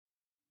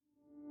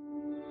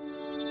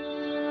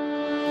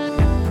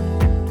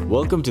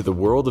Welcome to the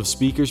World of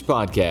Speakers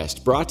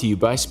podcast, brought to you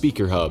by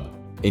Speaker Hub.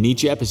 In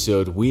each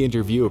episode, we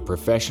interview a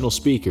professional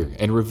speaker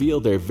and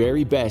reveal their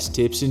very best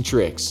tips and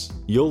tricks.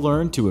 You'll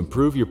learn to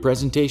improve your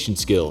presentation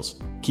skills,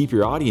 keep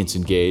your audience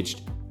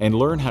engaged, and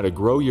learn how to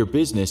grow your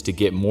business to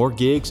get more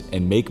gigs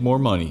and make more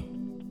money.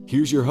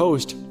 Here's your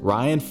host,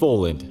 Ryan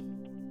Foland.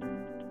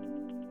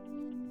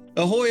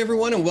 Ahoy,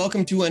 everyone, and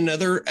welcome to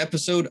another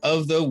episode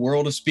of the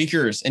World of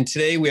Speakers. And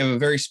today we have a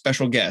very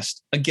special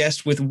guest, a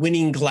guest with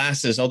winning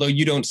glasses. Although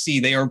you don't see,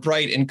 they are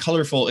bright and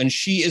colorful, and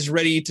she is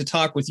ready to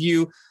talk with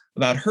you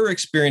about her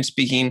experience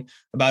speaking,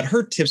 about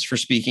her tips for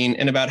speaking,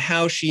 and about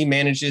how she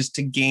manages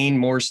to gain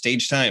more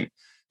stage time.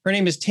 Her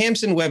name is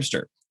Tamsen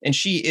Webster, and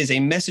she is a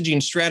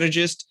messaging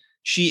strategist.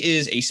 She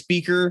is a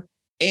speaker,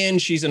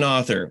 and she's an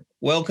author.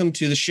 Welcome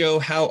to the show.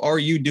 How are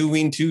you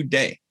doing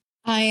today?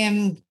 I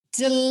am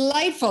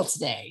delightful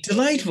today.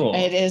 Delightful.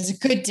 It is a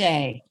good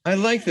day. I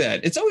like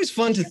that. It's always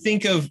fun to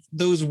think of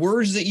those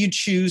words that you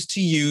choose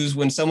to use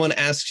when someone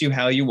asks you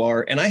how you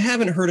are. And I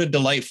haven't heard a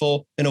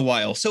delightful in a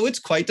while, so it's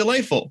quite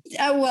delightful.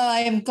 Well, I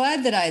am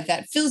glad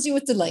that fills you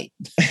with delight.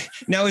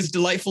 Now, is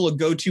delightful a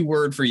go-to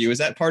word for you? Is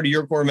that part of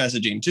your core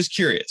messaging? Just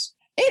curious.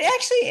 It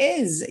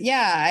actually is.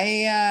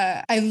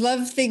 Yeah, I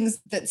love things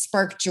that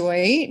spark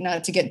joy,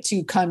 not to get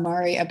too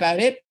KonMari about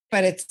it.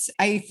 But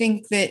I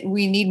think that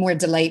we need more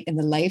delight in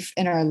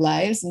our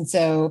lives. And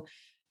so,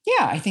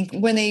 yeah, I think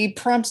when they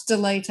prompt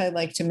delight, I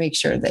like to make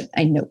sure that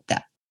I note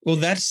that. Well,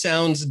 that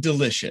sounds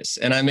delicious.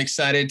 And I'm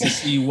excited to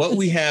see what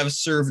we have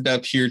served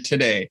up here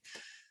today.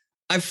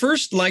 I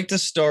first like to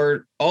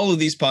start all of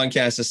these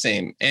podcasts the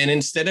same. And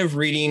instead of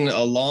reading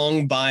a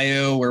long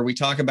bio where we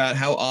talk about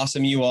how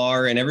awesome you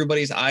are and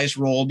everybody's eyes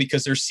roll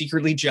because they're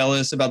secretly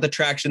jealous about the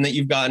traction that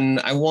you've gotten,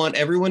 I want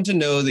everyone to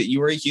know that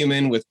you are a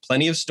human with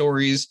plenty of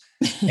stories.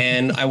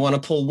 And I want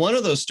to pull one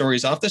of those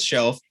stories off the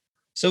shelf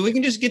so we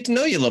can just get to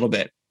know you a little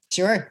bit.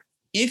 Sure.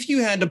 If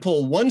you had to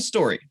pull one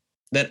story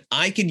that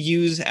I could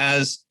use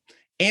as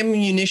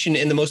ammunition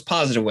in the most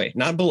positive way,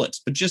 not bullets,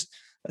 but just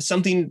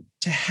something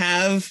to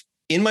have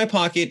in my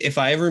pocket if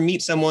I ever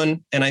meet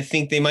someone and I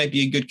think they might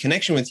be a good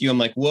connection with you, I'm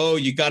like, whoa,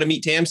 you got to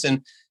meet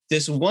Tamsen.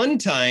 This one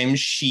time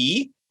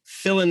she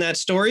fill in that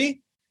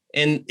story.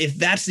 And if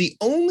that's the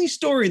only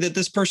story that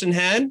this person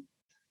had,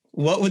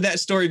 what would that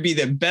story be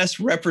that best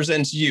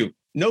represents you?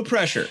 No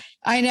pressure.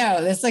 I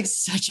know. That's like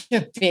such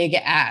a big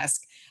ask.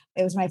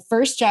 It was my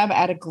first job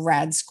out of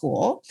grad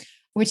school,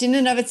 which in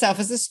and of itself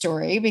is a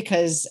story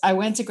because I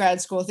went to grad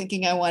school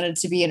thinking I wanted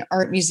to be an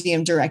art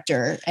museum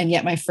director. And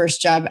yet my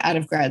first job out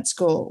of grad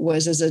school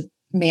was as a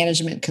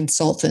management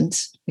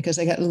consultant because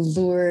I got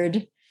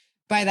lured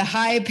by the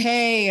high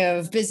pay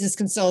of business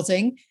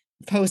consulting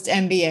post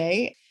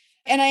MBA.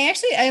 And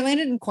I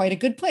landed in quite a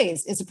good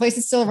place. It's a place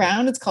that's still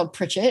around. It's called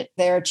Pritchett.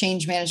 They're a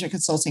change management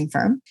consulting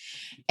firm.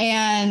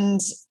 And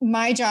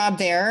my job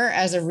there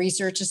as a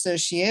research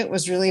associate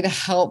was really to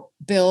help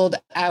build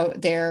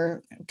out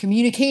their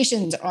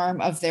communications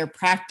arm of their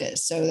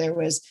practice. So there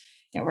was,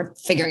 we're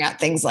figuring out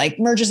things like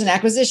mergers and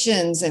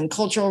acquisitions and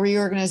cultural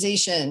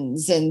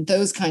reorganizations and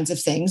those kinds of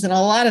things. And a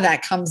lot of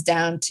that comes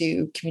down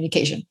to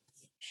communication.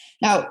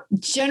 Now,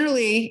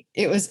 generally,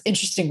 it was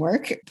interesting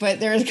work, but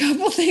there are a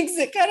couple of things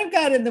that kind of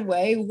got in the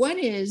way. One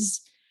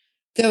is,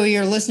 though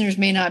your listeners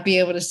may not be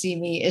able to see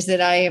me, is that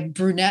I am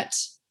brunette.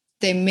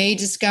 They may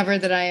discover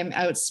that I am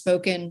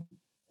outspoken,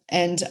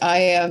 and I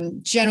am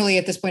generally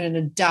at this point an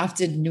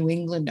adopted New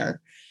Englander.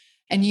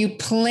 And you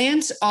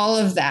plant all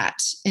of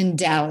that in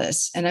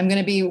Dallas, and I'm going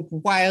to be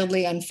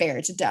wildly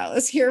unfair to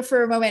Dallas here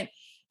for a moment.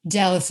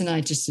 Dallas and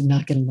I just did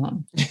not get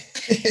along.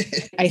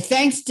 I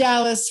thanked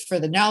Dallas for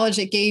the knowledge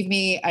it gave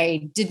me.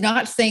 I did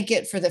not thank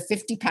it for the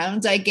 50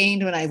 pounds I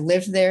gained when I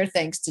lived there,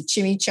 thanks to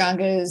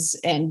chimichangas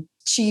and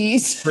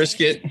cheese.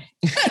 Brisket.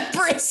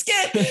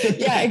 Brisket.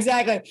 Yeah,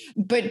 exactly.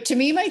 But to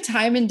me, my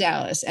time in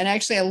Dallas, and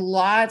actually a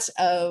lot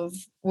of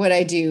what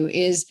I do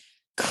is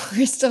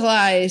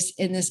crystallized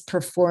in this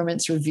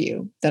performance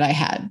review that I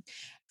had.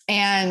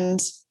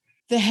 And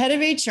the head of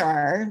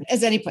HR,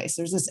 as any place,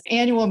 there's this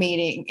annual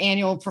meeting,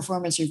 annual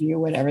performance review,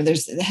 whatever.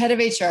 The head of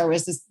HR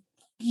was this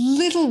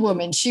little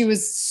woman. She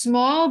was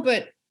small,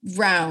 but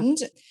round.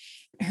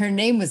 Her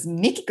name was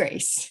Mickey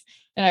Grace.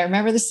 And I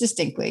remember this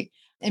distinctly.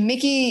 And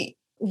Mickey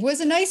was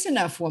a nice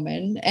enough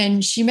woman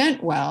and she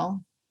meant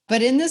well.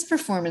 But in this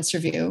performance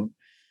review,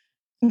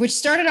 which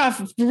started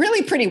off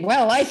really pretty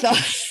well, I thought,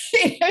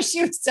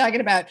 she was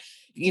talking about,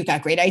 you've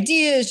got great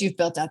ideas. You've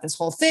built out this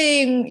whole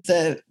thing.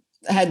 The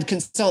head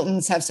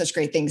consultants have such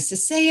great things to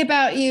say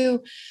about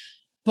you,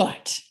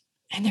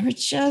 and there were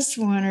just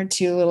one or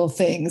two little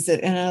things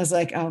and I was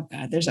like, oh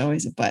God, there's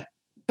always a but.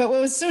 But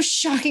what was so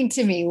shocking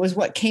to me was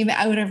what came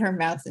out of her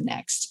mouth the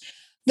next.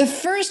 The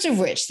first of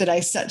which that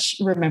I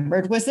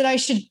remembered was that I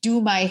should do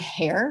my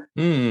hair.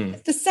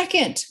 The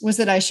second was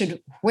that I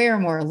should wear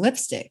more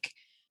lipstick.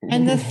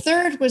 And the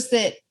third was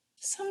that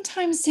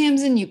sometimes,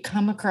 Tamsen, you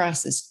come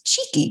across as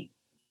cheeky,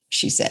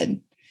 she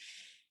said.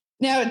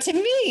 Now, to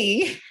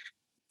me,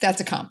 That's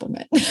a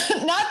compliment.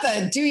 Not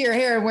the do your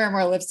hair and wear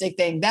more lipstick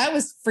thing. That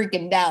was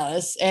freaking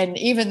Dallas. And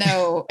even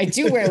though I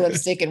do wear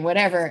lipstick and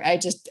whatever, I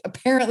just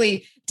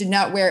apparently did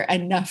not wear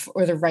enough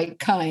or the right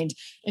kind.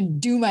 And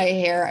do my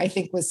hair, I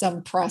think, was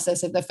some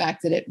process of the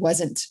fact that it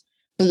wasn't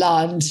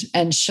blonde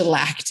and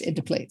shellacked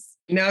into place.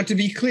 Now, to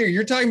be clear,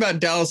 you're talking about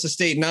Dallas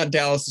Estate, not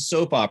Dallas the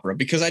soap opera,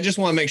 because I just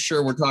want to make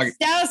sure we're talking.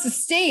 Dallas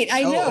Estate.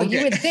 I know,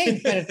 you would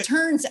think, but it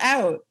turns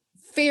out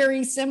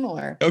very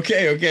similar.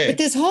 Okay. But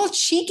this whole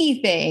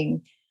cheeky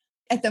thing,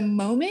 at the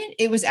moment,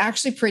 it was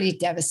actually pretty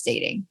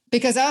devastating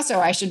because also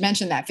I should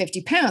mention that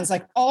 50 pounds,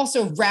 like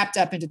also wrapped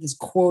up into this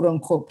quote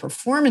unquote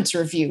performance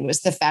review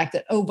was the fact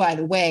that, oh, by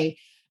the way,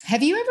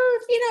 have you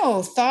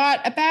ever,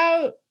 thought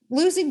about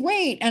losing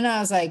weight? And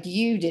I was like,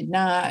 you did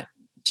not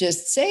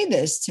just say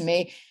this to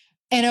me.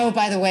 And oh,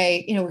 by the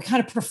way, we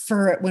kind of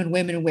prefer it when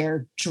women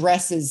wear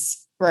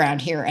dresses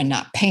around here and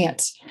not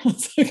pants.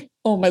 It's like,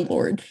 oh my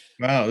Lord.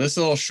 Wow, this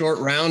little short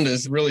round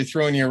is really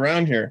throwing you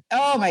around here.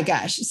 Oh my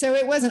gosh. So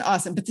it wasn't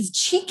awesome. But this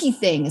cheeky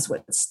thing is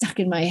what stuck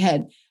in my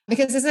head.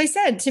 Because as I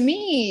said, to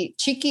me,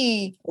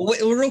 cheeky.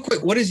 Wait, real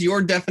quick, what is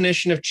your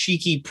definition of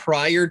cheeky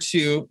prior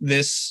to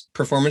this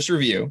performance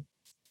review?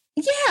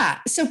 Yeah.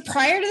 So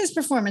prior to this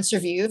performance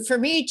review, for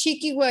me,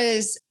 cheeky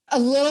was a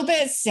little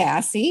bit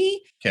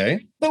sassy.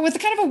 Okay. But with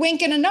kind of a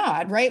wink and a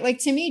nod, right? Like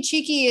to me,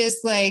 cheeky is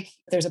like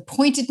there's a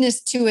pointedness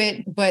to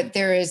it, but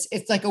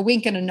it's like a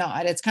wink and a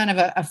nod. It's kind of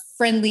a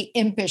friendly,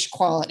 impish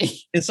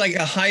quality. It's like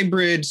a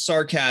hybrid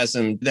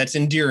sarcasm that's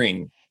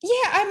endearing.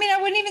 Yeah, I mean,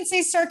 I wouldn't even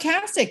say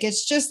sarcastic.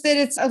 It's just that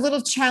it's a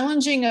little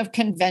challenging of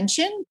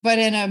convention, but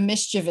in a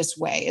mischievous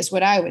way is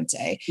what I would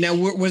say. Now,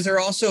 was there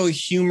also a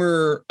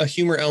humor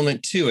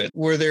element to it?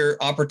 Were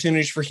there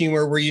opportunities for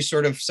humor? Were you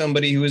sort of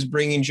somebody who was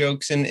bringing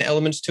jokes and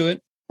elements to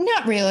it?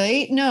 Not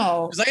really,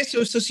 no. Because I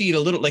associate a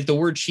little like the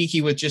word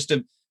cheeky with just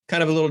a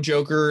kind of a little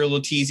joker, a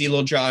little teasy, a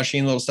little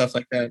joshing, little stuff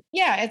like that.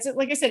 Yeah, it's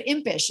like I said,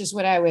 impish is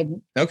what I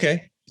would.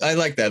 Okay, I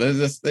like that.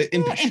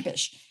 Impish.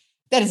 Impish.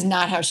 That is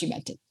not how she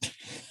meant it.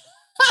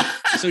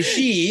 So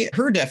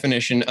her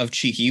definition of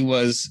cheeky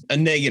was a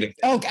negative.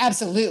 Oh,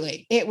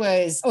 absolutely. It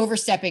was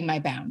overstepping my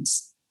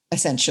bounds,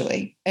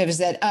 essentially. It was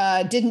that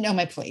didn't know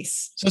my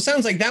place. So it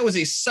sounds like that was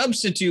a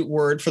substitute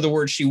word for the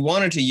word she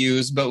wanted to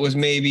use, but was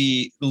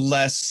maybe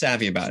less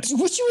savvy about it.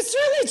 Well, she was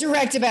certainly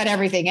direct about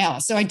everything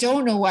else. So I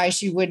don't know why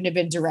she wouldn't have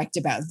been direct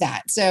about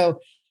that. So,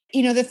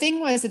 the thing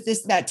was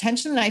that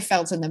tension that I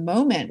felt in the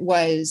moment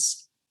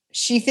was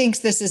she thinks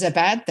this is a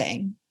bad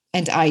thing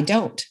and I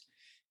don't.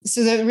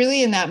 So that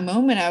really in that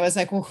moment, I was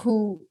like,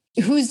 well,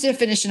 whose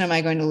definition am I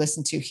going to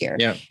listen to here?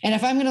 Yeah. And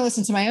if I'm going to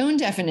listen to my own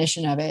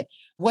definition of it,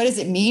 what does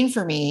it mean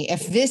for me?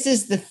 If this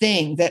is the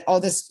thing that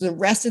the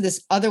rest of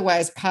this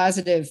otherwise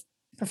positive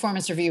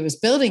performance review was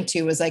building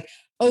to was like,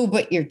 oh,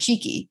 but you're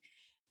cheeky.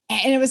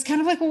 And it was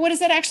kind of like, well, what does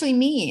that actually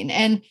mean?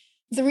 And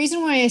the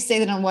reason why I say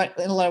that in a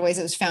lot of ways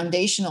it was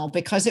foundational,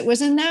 because it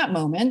was in that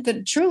moment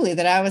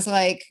that I was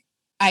like,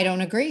 I don't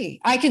agree.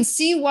 I can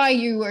see why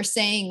you are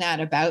saying that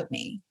about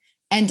me.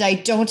 And I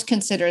don't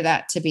consider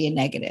that to be a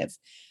negative.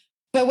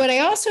 But what I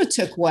also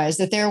took was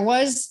that there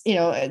was,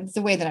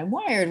 the way that I'm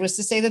wired was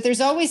to say that there's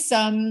always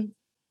some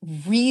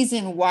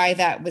reason why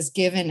that was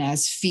given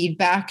as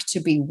feedback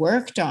to be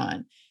worked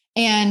on.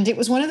 And it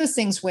was one of those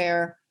things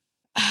where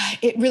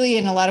it really,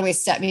 in a lot of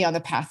ways, set me on the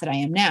path that I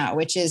am now,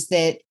 which is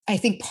that I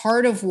think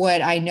part of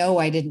what I know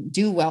I didn't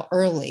do well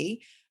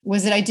early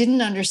was that I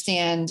didn't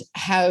understand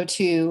how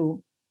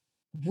to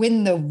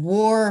win the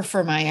war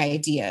for my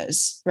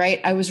ideas, right?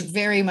 I was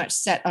very much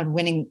set on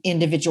winning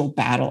individual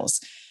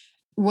battles.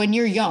 When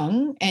you're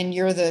young and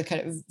you're the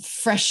kind of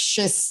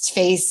freshest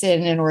face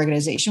in an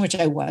organization, which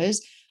I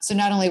was. So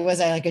not only was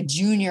I like a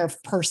junior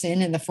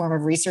person in the form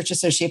of research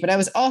associate, but I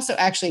was also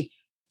actually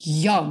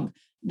young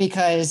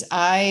because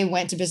I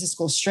went to business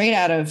school straight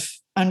out of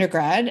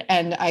undergrad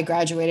and I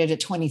graduated at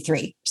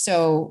 23.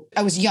 So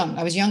I was young.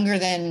 I was younger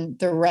than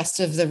the rest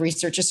of the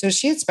research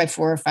associates by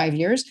 4 or 5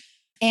 years.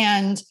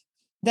 And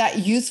that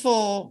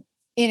youthful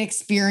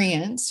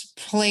inexperience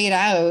played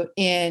out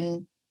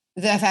in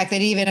the fact that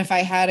even if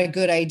I had a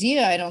good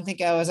idea, I don't think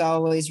I was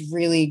always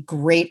really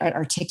great at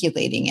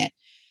articulating it.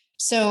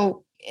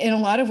 So in a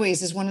lot of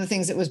ways is one of the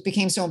things that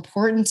became so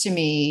important to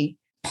me,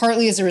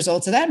 partly as a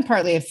result of that and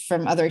partly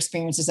from other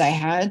experiences I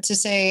had, to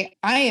say,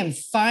 I am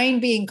fine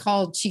being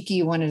called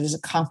cheeky when it is a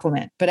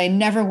compliment, but I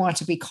never want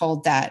to be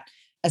called that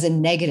as a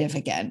negative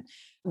again.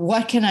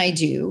 What can I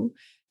do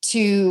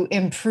to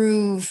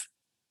improve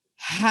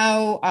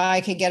how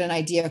I could get an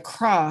idea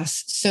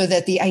across so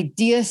that the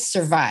idea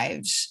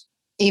survives,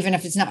 even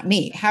if it's not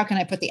me? How can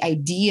I put the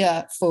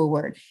idea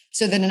forward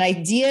so that an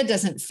idea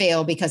doesn't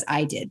fail because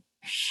I did?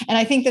 And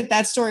I think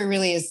that story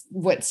really is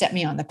what set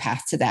me on the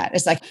path to that.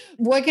 It's like,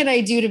 what can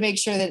I do to make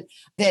sure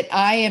that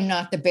I am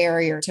not the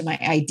barrier to my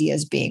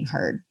ideas being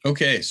heard?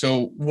 Okay.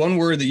 So one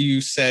word that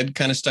you said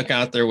kind of stuck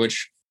out there,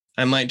 which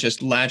I might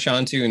just latch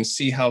onto and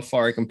see how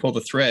far I can pull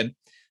the thread.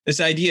 This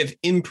idea of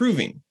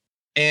improving.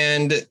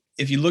 And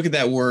if you look at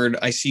that word,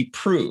 I see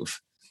prove.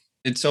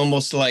 It's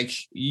almost like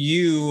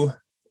you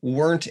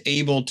weren't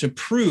able to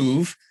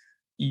prove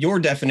your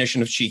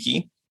definition of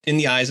cheeky in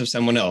the eyes of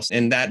someone else.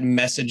 And that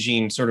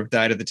messaging sort of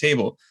died at the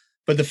table.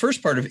 But the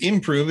first part of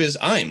improve is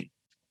I'm,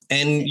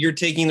 and you're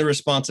taking the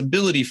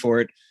responsibility for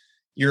it.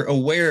 You're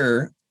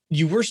aware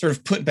you were sort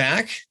of put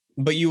back,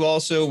 but you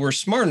also were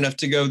smart enough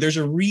to go, there's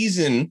a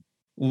reason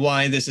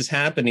why this is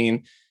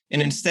happening.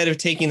 And instead of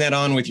taking that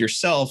on with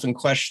yourself and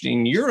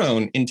questioning your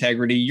own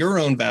integrity, your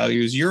own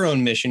values, your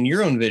own mission,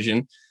 your own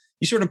vision,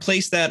 you sort of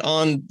place that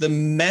on the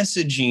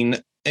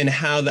messaging and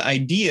how the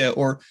idea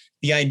or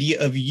the idea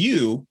of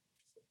you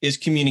is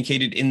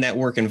communicated in that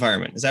work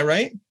environment. Is that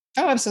right?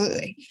 Oh,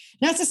 absolutely.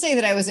 Not to say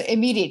that I was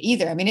immediate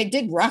either. I mean, it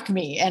did rock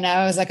me. And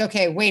I was like,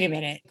 okay, wait a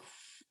minute.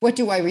 What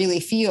do I really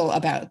feel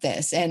about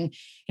this? And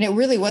it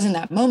really wasn't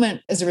that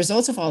moment as a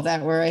result of all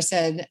that where I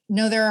said,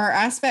 no, there are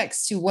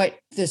aspects to what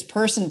this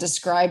person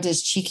described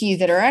as cheeky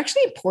that are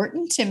actually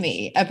important to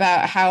me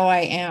about how I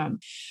am.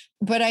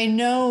 But I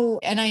know,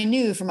 and I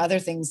knew from other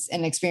things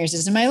and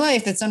experiences in my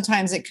life that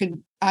sometimes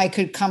I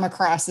could come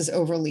across as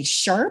overly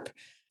sharp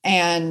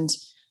and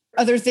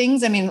other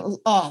things. I mean,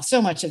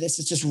 so much of this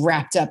is just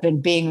wrapped up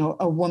in being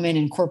a woman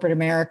in corporate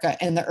America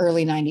in the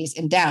early 90s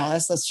in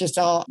Dallas.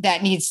 That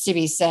needs to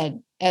be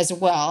said as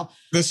well.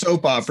 The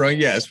soap opera,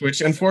 yes,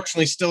 which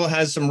unfortunately still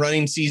has some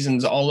running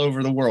seasons all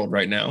over the world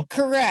right now.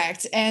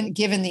 Correct. And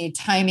given the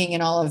timing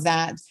and all of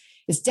that,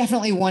 it's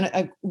definitely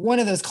one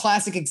of those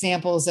classic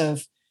examples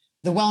of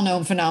the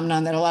well-known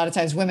phenomenon that a lot of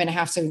times women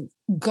have to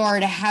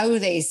guard how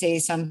they say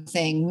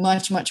something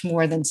much, much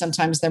more than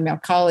sometimes their male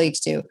colleagues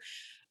do.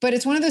 But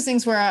it's one of those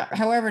things where,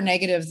 however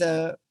negative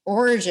the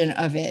origin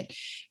of it,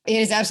 it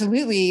is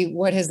absolutely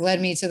what has led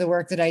me to the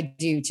work that I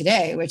do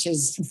today, which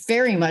is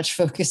very much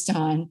focused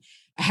on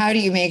how do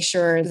you make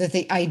sure that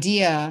the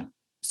idea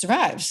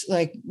survives,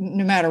 like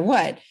no matter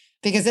what,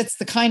 because it's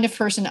the kind of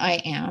person I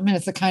am. And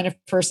it's the kind of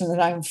person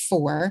that I'm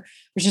for,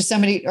 which is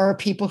somebody or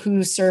people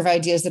who serve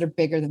ideas that are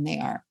bigger than they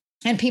are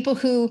and people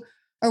who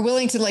are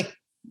willing to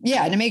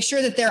to make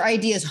sure that their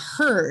idea is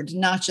heard,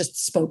 not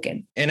just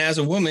spoken. And as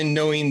a woman,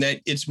 knowing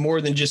that it's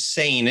more than just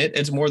saying it,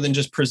 it's more than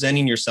just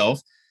presenting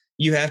yourself.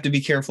 You have to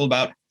be careful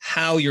about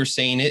how you're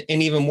saying it.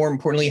 And even more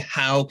importantly,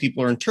 how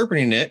people are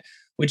interpreting it,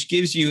 which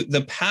gives you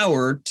the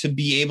power to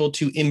be able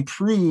to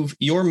improve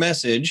your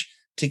message,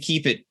 to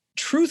keep it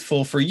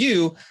truthful for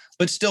you,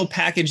 but still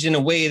packaged in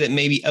a way that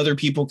maybe other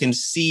people can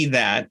see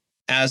that,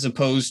 as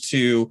opposed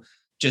to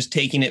just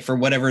taking it for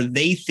whatever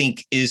they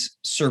think is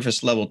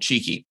surface level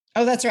cheeky.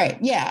 Oh, that's right.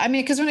 Yeah. I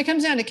mean, because when it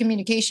comes down to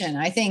communication,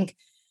 I think,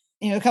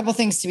 a couple of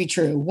things to be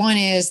true. One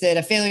is that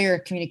a failure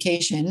of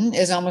communication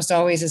is almost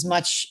always as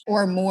much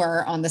or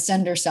more on the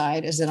sender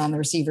side as it on the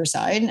receiver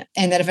side.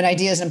 And that if an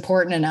idea is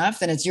important enough,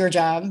 then it's your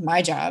job,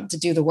 my job to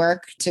do the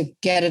work to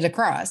get it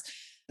across.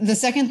 The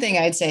second thing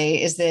I'd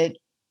say is that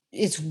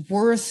it's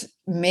worth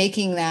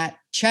making that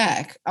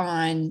check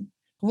on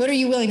what are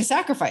you willing to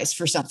sacrifice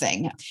for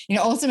something?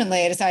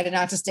 Ultimately, I decided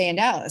not to stay in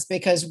Dallas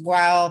because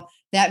while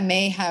that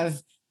may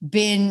have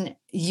been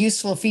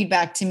useful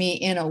feedback to me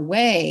in a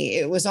way,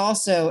 it was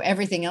also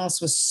everything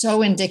else was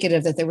so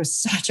indicative that there was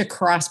such a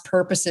cross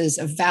purposes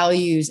of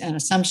values and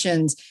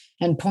assumptions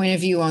and point of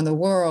view on the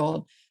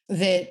world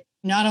that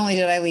not only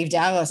did I leave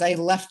Dallas, I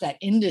left that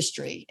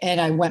industry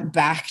and I went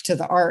back to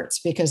the arts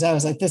because I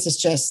was like,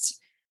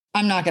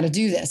 I'm not going to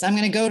do this. I'm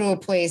going to go to a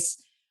place.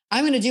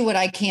 I'm going to do what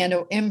I can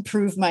to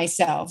improve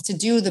myself, to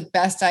do the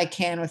best I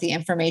can with the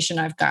information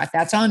I've got.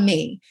 That's on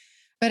me.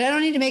 But I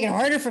don't need to make it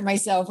harder for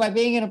myself by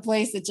being in a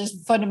place that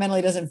just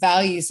fundamentally doesn't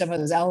value some of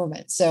those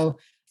elements. So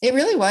it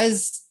really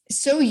was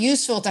so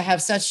useful to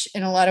have such,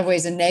 in a lot of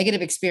ways, a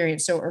negative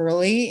experience so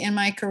early in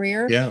my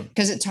career. Yeah.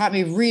 Because it taught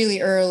me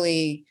really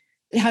early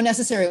how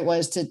necessary it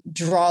was to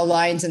draw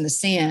lines in the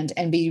sand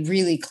and be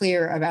really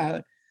clear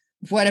about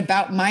what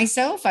about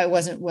myself I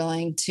wasn't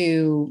willing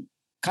to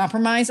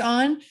compromise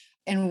on,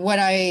 and what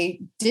I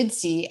did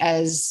see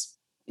as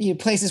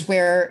places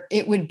where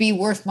it would be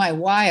worth my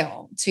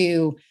while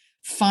to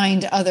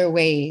find other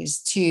ways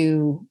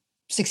to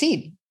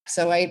succeed.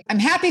 So I'm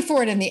happy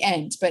for it in the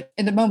end, but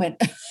in the moment,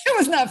 it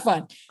was not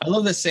fun. I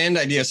love the sand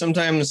idea.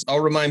 Sometimes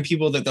I'll remind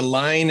people that the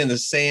line in the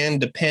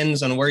sand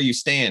depends on where you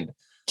stand.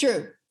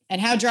 True.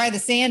 And how dry the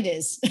sand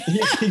is.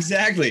 Yeah,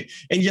 exactly.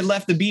 And you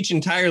left the beach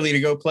entirely to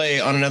go play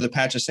on another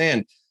patch of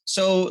sand.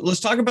 So let's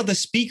talk about the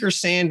speaker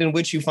sand in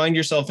which you find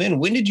yourself in.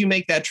 When did you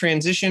make that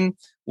transition?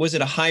 Was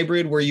it a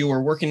hybrid where you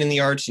were working in the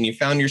arts and you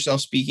found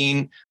yourself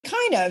speaking?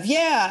 Kind of,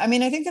 yeah. I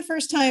mean, I think the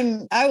first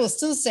time, I will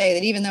still say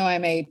that even though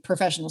I'm a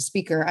professional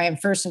speaker, I am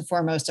first and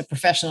foremost a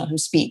professional who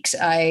speaks.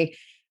 I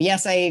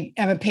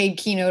am a paid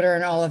keynoter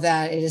and all of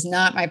that. It is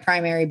not my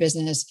primary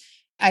business.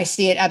 I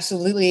see it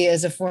absolutely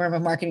as a form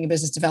of marketing and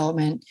business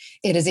development.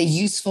 It is a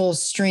useful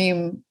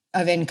stream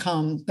of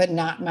income, but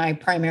not my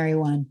primary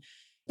one.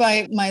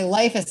 But my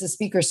life as a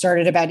speaker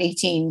started about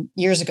 18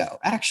 years ago,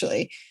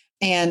 actually.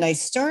 And I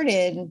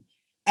started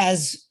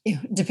as,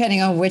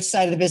 depending on which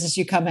side of the business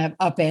you come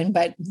up in,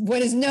 but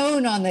what is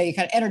known on the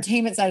kind of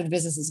entertainment side of the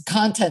business is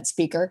content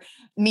speaker,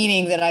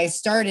 meaning that I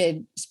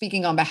started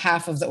speaking on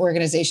behalf of the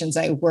organizations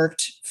I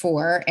worked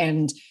for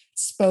and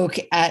spoke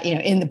at,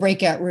 in the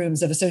breakout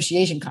rooms of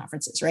association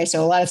conferences, right?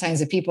 So a lot of times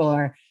the people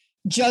are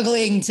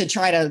juggling to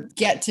try to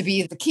get to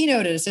be the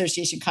keynote at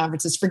association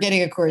conferences,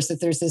 forgetting, of course, that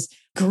there's this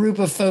group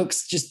of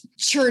folks just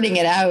churning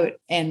it out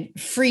and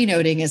free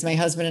noting, as my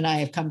husband and I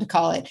have come to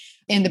call it,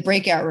 in the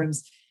breakout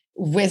rooms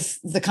with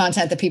the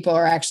content that people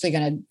are actually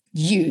going to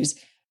use.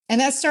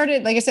 And that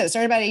started, like I said, it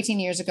started about 18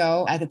 years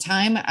ago. At the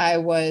time, I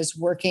was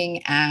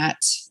working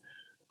at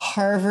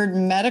Harvard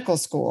Medical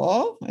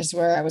School, is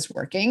where I was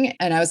working.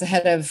 And I was the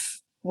head of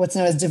what's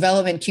known as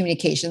development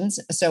communications.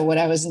 So what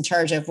I was in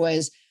charge of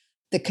was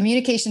the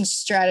communication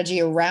strategy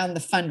around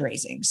the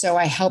fundraising. So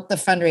I help the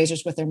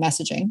fundraisers with their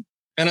messaging.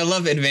 And I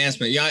love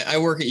advancement. Yeah, I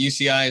work at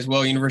UCI as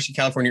well, University of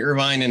California,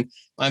 Irvine, and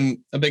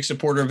I'm a big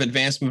supporter of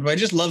advancement, but I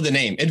just love the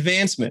name,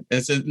 advancement.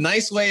 It's a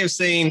nice way of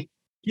saying,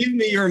 give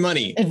me your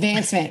money.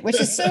 Advancement, which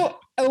is so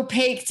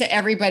opaque to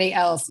everybody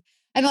else.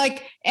 And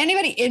like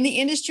anybody in the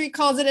industry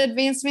calls it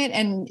advancement,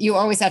 and you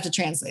always have to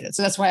translate it.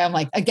 So that's why I'm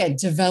like, again,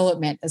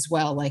 development as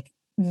well. Like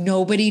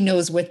nobody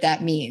knows what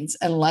that means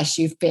unless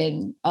you've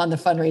been on the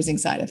fundraising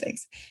side of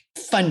things.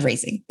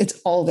 Fundraising, it's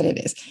all that it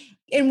is.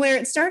 And where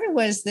it started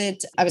was that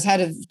I was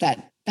head of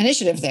that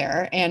initiative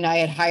there, and I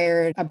had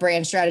hired a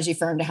brand strategy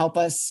firm to help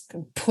us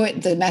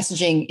put the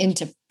messaging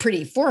into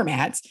pretty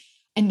formats.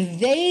 And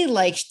they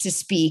liked to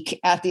speak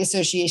at the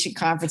association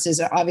conferences,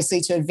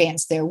 obviously to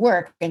advance their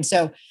work. And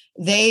so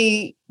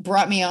they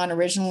brought me on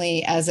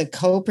originally as a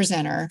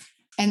co-presenter.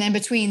 And then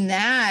between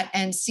that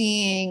and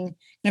seeing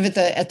kind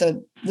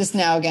of this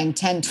now again,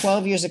 10,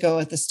 12 years ago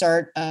at the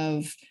start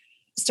of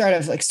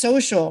like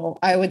social,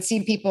 I would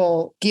see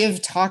people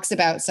give talks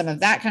about some of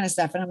that kind of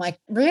stuff. And I'm like,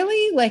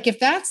 really? Like if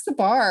that's the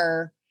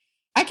bar,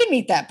 I can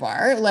meet that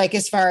bar. Like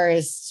as far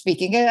as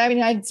speaking, I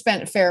mean, I'd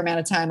spent a fair amount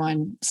of time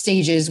on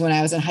stages when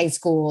I was in high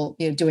school,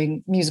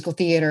 doing musical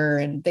theater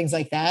and things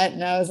like that.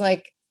 And I was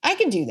like, I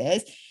can do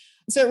this.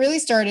 So it really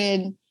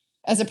started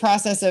as a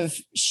process of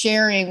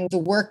sharing the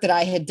work that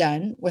I had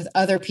done with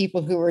other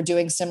people who were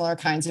doing similar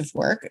kinds of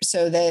work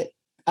so that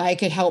I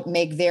could help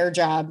make their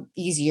job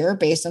easier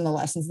based on the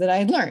lessons that I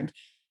had learned.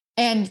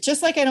 And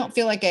just like I don't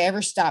feel like I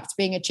ever stopped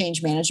being a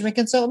change management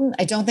consultant,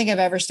 I don't think I've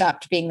ever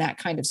stopped being that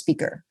kind of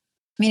speaker.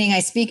 Meaning I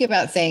speak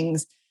about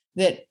things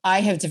that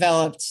I have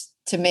developed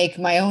to make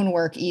my own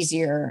work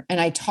easier. And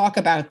I talk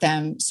about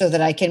them so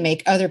that I can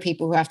make other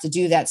people who have to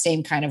do that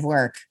same kind of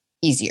work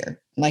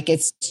easier. Like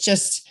it's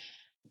just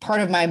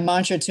part of my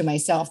mantra to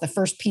myself. The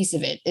first piece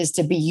of it is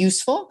to be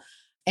useful.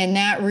 And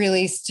that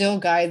really still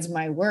guides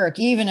my work.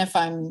 Even if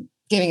I'm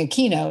giving a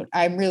keynote,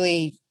 I'm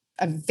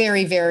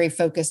very, very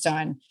focused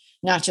on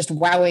not just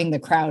wowing the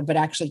crowd, but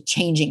actually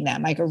changing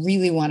them. Like I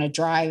really want to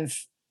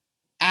drive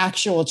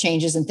actual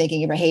changes in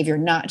thinking and behavior,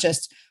 not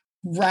just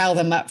rile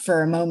them up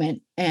for a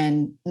moment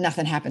and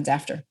nothing happens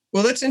after.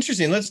 Well, that's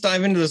interesting. Let's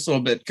dive into this a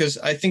little bit because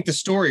I think the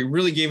story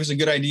really gave us a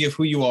good idea of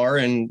who you are.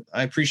 And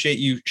I appreciate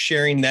you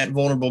sharing that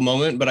vulnerable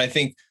moment. But I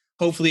think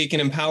hopefully it can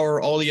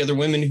empower all the other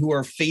women who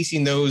are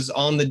facing those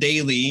on the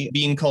daily,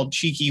 being called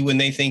cheeky when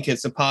they think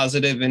it's a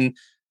positive and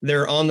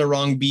they're on the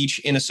wrong beach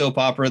in a soap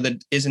opera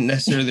that isn't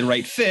necessarily the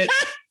right fit.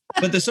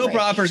 But the soap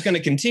opera is going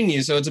to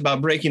continue. So it's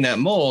about breaking that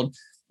mold.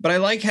 But I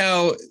like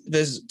how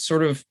this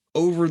sort of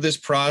over this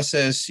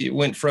process, it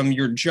went from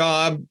your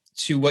job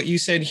to what you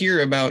said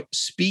here about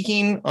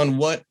speaking on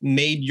what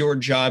made your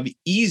job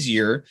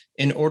easier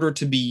in order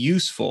to be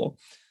useful.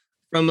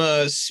 From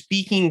a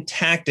speaking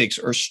tactics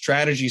or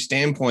strategy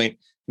standpoint,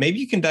 maybe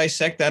you can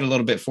dissect that a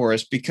little bit for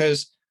us,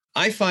 because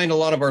I find a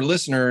lot of our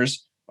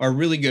listeners are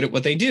really good at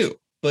what they do,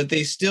 but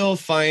they still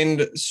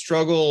find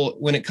struggle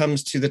when it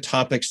comes to the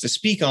topics to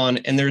speak on.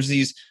 And there's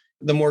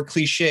the more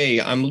cliche,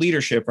 I'm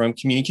leadership or I'm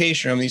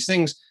communication, or I'm these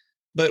things.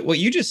 But what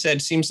you just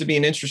said seems to be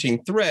an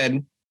interesting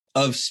thread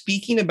of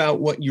speaking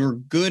about what you're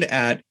good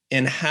at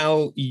and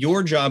how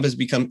your job has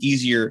become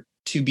easier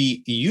to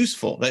be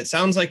useful. That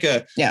sounds like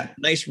a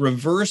nice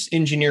reverse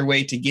engineer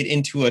way to get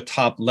into a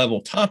top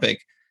level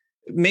topic.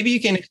 Maybe you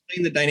can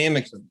explain the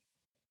dynamics of it.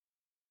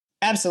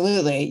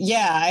 Absolutely.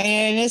 Yeah.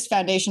 And it is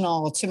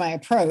foundational to my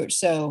approach.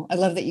 So I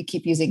love that you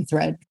keep using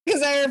thread,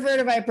 because I refer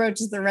to my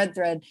approach as the red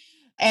thread.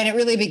 And it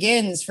really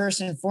begins first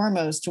and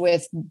foremost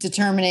with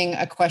determining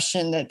a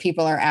question that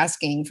people are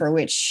asking for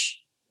which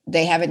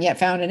they haven't yet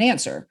found an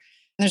answer. And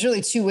there's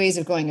really two ways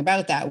of going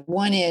about that.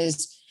 One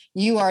is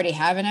you already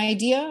have an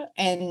idea,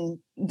 and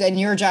then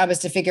your job is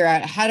to figure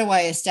out, how do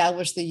I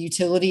establish the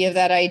utility of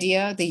that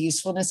idea, the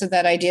usefulness of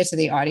that idea to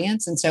the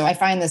audience? And so I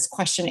find this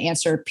question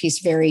answer piece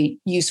very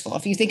useful.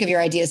 If you think of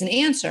your idea as an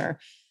answer,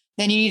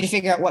 then you need to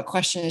figure out what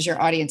question is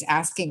your audience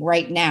asking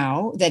right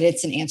now that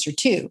it's an answer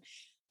to.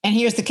 And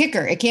here's the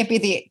kicker. It can't be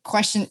the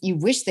question you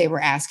wish they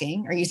were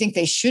asking or you think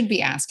they should be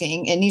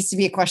asking. It needs to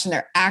be a question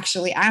they're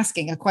actually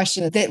asking, a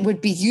question that would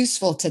be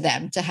useful to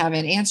them to have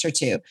an answer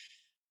to.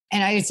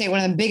 And I would say one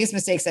of the biggest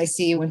mistakes I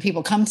see when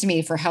people come to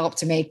me for help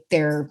to make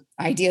their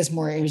ideas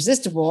more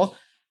irresistible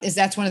is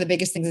that's one of the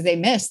biggest things that they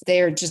miss.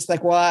 They're just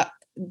like, well,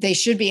 they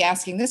should be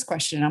asking this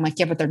question. And I'm like,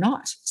 yeah, but they're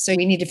not. So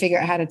we need to figure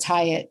out how to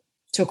tie it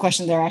to a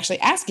question they're actually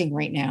asking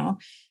right now,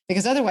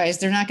 because otherwise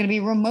they're not going to be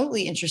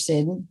remotely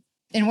interested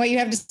in what you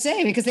have to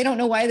say because they don't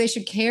know why they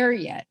should care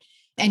yet.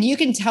 And you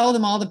can tell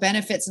them all the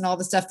benefits and all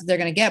the stuff that they're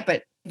going to get.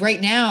 But right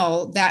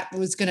now, that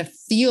was going to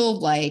feel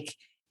like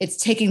it's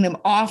taking them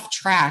off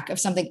track of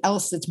something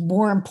else that's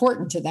more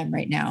important to them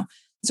right now.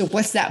 So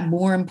what's that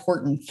more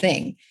important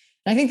thing?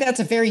 And I think that's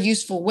a very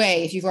useful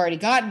way, if you've already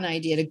got an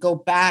idea, to go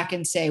back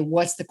and say,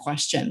 what's the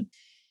question?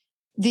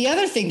 The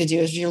other thing to do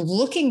is if you're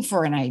looking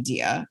for an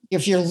idea,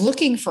 if you're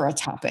looking for a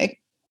topic,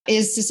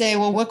 is to say,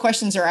 well, what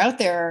questions are out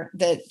there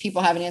that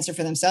people haven't answered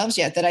for themselves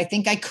yet that I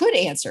think I could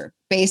answer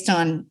based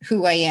on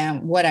who I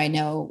am, what I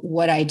know,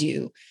 what I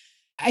do.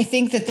 I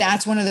think that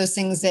that's one of those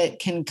things that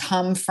can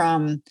come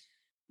from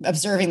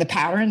observing the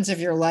patterns of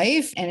your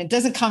life. And it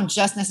doesn't come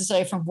just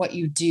necessarily from what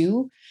you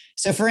do.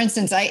 So for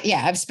instance,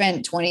 I've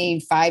spent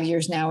 25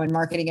 years now in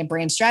marketing and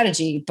brand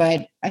strategy,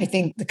 but I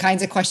think the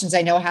kinds of questions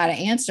I know how to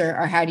answer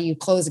are how do you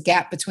close a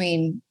gap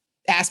between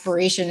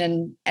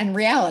aspiration and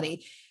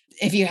reality?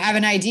 If you have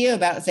an idea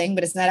about a thing,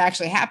 but it's not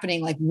actually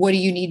happening, like what do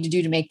you need to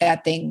do to make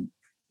that thing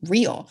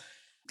real?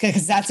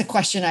 Because that's a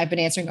question I've been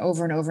answering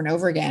over and over and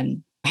over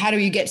again. How do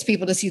you get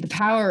people to see the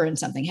power in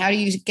something? How do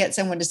you get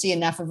someone to see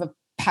enough of a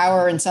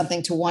power in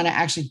something to want to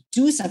actually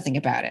do something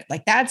about it?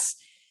 Like that's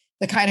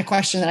the kind of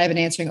question that I've been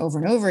answering over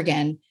and over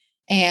again.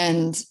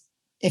 And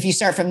if you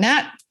start from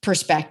that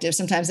perspective,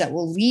 sometimes that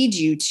will lead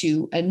you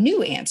to a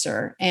new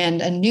answer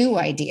and a new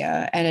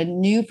idea and a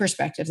new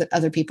perspective that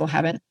other people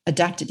haven't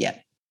adapted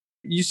yet.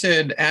 You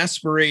said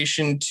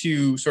aspiration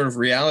to sort of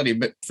reality,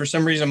 but for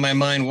some reason, in my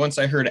mind, once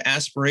I heard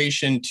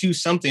aspiration to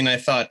something, I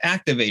thought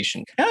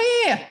activation.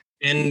 Oh, yeah.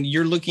 And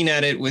you're looking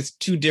at it with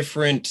two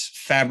different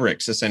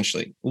fabrics,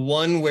 essentially.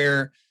 One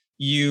where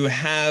you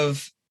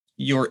have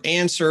your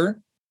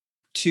answer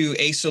to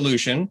a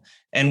solution,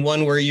 and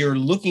one where you're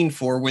looking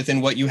for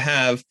within what you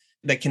have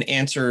that can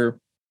answer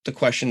the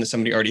question that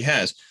somebody already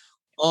has.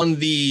 On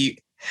the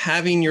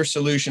having your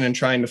solution and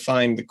trying to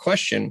find the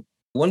question,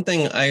 one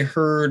thing I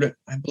heard,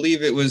 I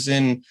believe it was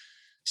in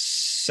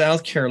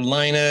South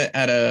Carolina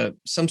at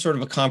some sort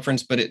of a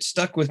conference, but it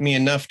stuck with me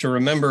enough to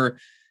remember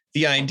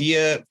the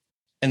idea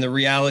and the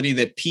reality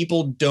that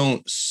people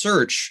don't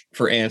search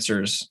for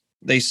answers.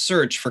 They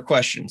search for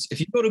questions. If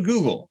you go to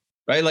Google,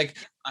 right? Like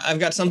I've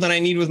got something I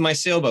need with my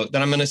sailboat,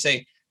 then I'm going to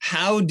say,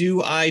 how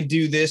do I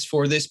do this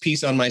for this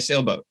piece on my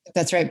sailboat?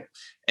 That's right.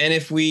 And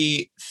if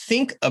we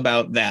think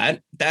about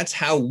that, that's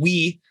how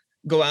we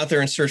go out there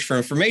and search for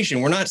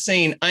information. We're not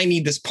saying, I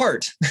need this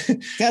part.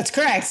 That's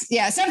correct.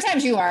 Yeah.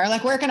 Sometimes you are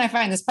like, where can I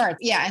find this part?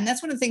 Yeah. And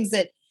that's one of the things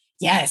that,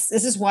 yes,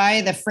 this is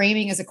why the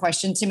framing as a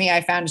question to me,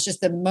 I found is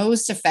just the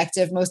most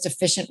effective, most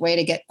efficient way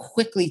to get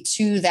quickly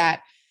to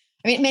that.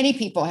 I mean, many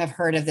people have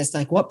heard of this,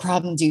 like, what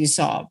problem do you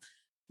solve?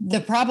 The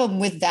problem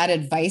with that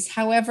advice,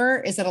 however,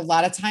 is that a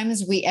lot of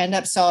times we end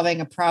up solving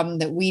a problem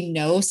that we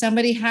know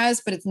somebody has,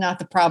 but it's not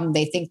the problem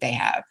they think they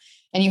have.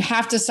 And you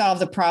have to solve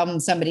the problem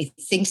somebody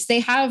thinks they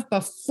have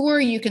before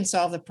you can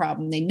solve the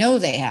problem they know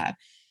they have.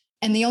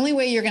 And the only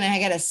way you're going to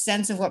get a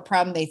sense of what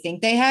problem they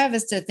think they have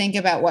is to think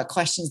about what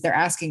questions they're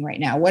asking right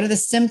now. What are the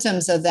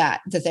symptoms of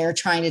that they're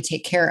trying to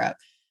take care of?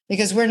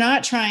 Because we're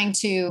not trying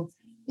to,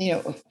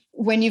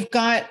 when you've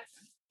got,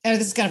 and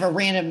this is kind of a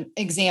random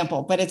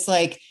example, but it's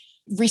like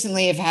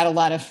recently I've had a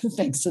lot of,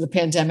 thanks to the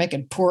pandemic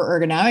and poor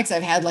ergonomics,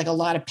 I've had like a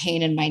lot of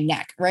pain in my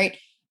neck, right?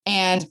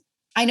 And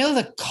I know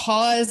the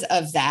cause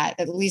of that,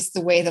 at least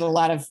the way that a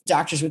lot of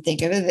doctors would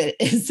think of it,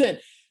 is that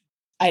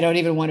I don't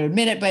even want to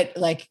admit it, but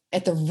like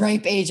at the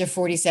ripe age of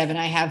 47,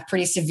 I have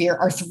pretty severe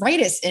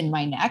arthritis in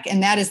my neck.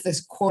 And that is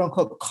this quote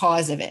unquote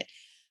cause of it.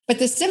 But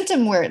the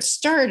symptom where it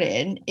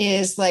started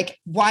is like,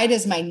 why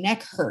does my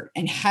neck hurt?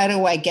 And how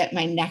do I get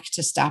my neck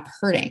to stop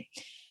hurting?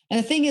 And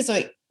the thing is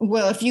like,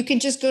 well, if you can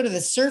just go to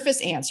the surface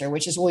answer,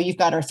 which is, well, you've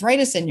got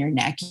arthritis in your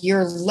neck,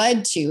 you're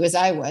led to, as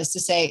I was, to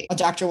say, a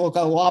doctor will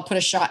go, well, I'll put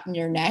a shot in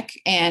your neck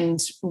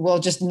and we'll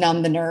just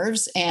numb the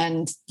nerves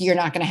and you're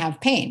not going to have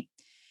pain.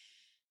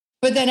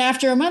 But then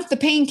after a month, the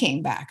pain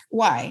came back.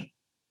 Why?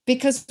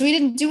 Because we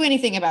didn't do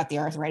anything about the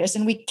arthritis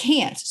and we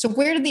can't. So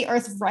where did the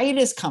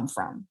arthritis come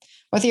from?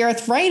 Well, the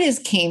arthritis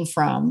came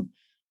from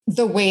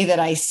the way that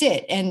I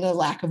sit and the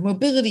lack of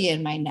mobility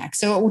in my neck.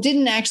 So it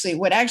didn't actually,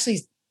 what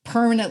actually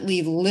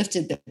permanently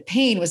lifted the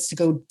pain was to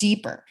go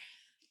deeper.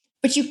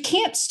 But you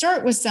can't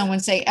start with someone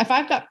say, if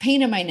I've got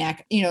pain in my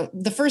neck,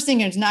 the first thing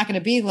is not going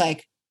to be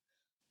like,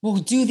 well,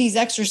 do these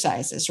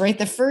exercises, right?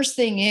 The first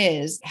thing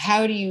is,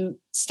 how do you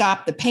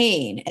stop the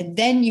pain? And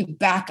then you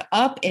back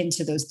up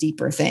into those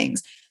deeper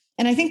things.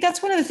 And I think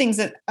that's one of the things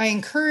that I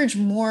encourage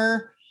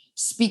more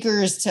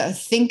speakers to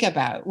think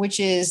about, which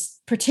is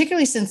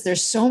particularly since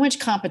there's so much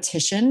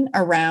competition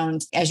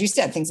around, as you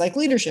said, things like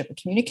leadership and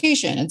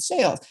communication and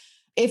sales.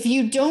 If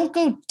you don't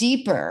go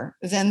deeper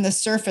than the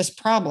surface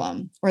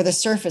problem or the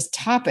surface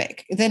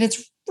topic, then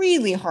it's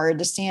really hard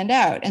to stand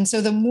out. And so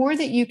the more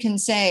that you can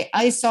say,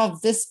 I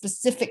solved this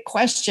specific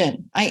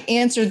question, I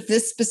answered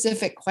this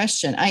specific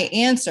question, I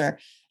answer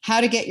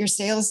how to get your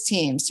sales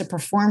teams to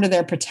perform to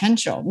their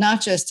potential,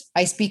 not just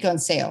I speak on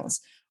sales,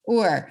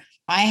 or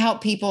I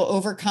help people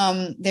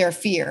overcome their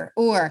fear,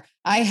 or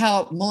I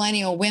help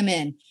millennial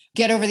women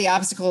get over the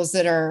obstacles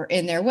that are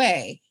in their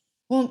way.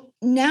 Well,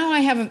 now I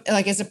have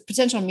as a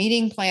potential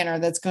meeting planner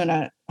that's going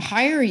to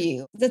hire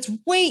you, that's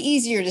way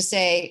easier to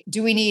say,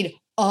 do we need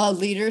a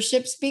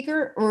leadership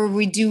speaker or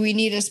do we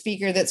need a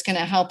speaker that's going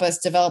to help us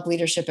develop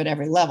leadership at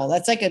every level?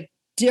 That's like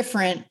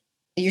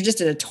you're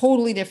just at a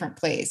totally different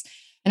place.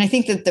 And I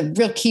think that the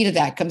real key to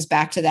that comes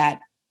back to that,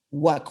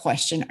 what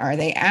question are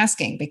they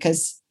asking?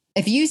 Because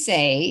if you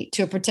say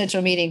to a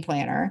potential meeting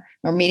planner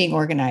or meeting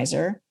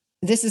organizer,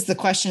 this is the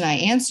question I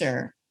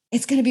answer,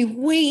 it's going to be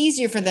way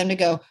easier for them to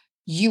go,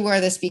 you are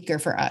the speaker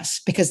for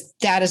us, because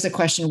that is the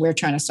question we're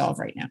trying to solve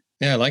right now.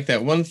 Yeah, I like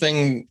that. One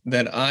thing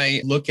that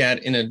I look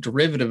at in a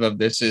derivative of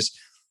this is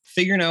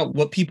figuring out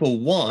what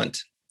people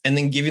want and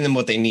then giving them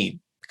what they need,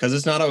 because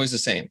it's not always the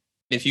same.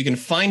 If you can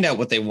find out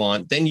what they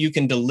want, then you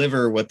can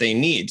deliver what they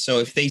need. So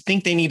if they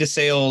think they need a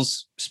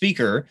sales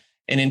speaker,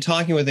 and in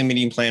talking with a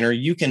meeting planner,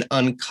 you can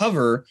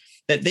uncover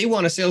that they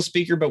want a sales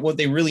speaker, but what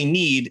they really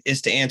need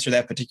is to answer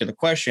that particular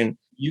question.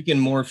 You can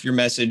morph your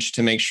message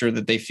to make sure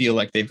that they feel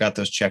like they've got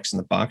those checks in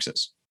the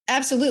boxes.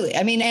 Absolutely.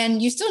 I mean,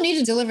 and you still need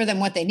to deliver them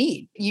what they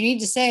need. You need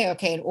to say,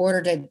 okay, in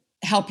order to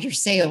help your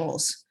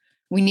sales,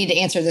 we need to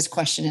answer this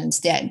question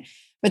instead.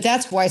 But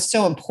that's why it's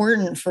so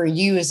important for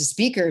you as a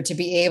speaker to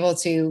be able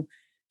to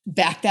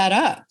back that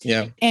up.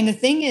 Yeah. And the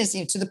thing is,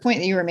 to the point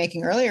that you were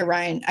making earlier,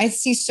 Ryan, I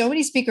see so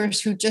many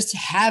speakers who just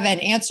have an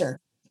answer.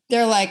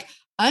 They're like,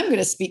 I'm going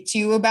to speak to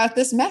you about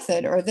this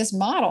method or this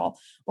model,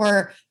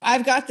 or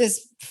I've got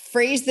this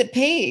phrase that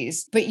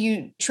pays, but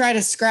you try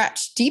to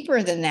scratch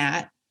deeper than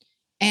that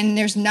and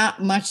there's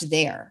not much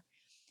there.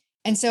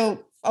 And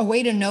so a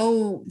way to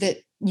know that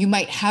you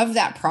might have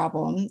that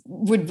problem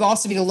would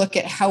also be to look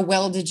at how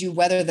well did you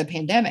weather the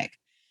pandemic?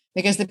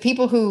 Because the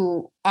people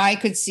who I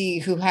could see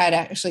who had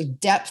actually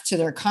depth to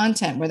their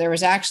content, where there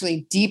was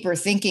actually deeper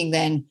thinking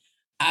than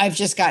I've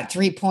just got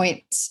 3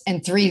 points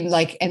and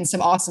and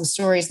some awesome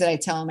stories that I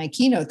tell in my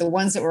keynote. The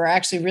ones that were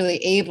actually really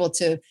able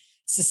to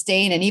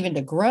sustain and even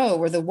to grow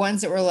were the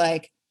ones that were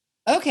like,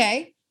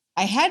 okay,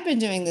 I had been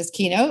doing this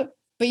keynote,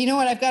 but you know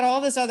what? I've got all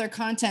this other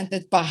content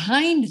that's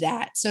behind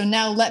that. So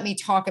now let me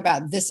talk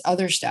about this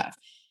other stuff.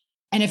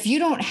 And if you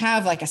don't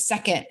have like a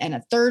second and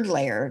a third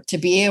layer to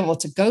be able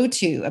to go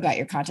to about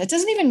your content, it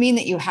doesn't even mean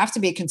that you have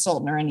to be a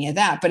consultant or any of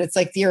that, but it's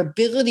like your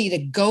ability to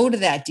go to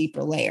that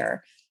deeper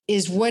layer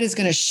is what is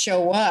going to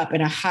show up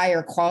in a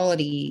higher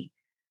quality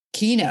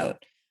keynote.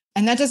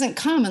 And that doesn't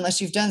come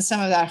unless you've done some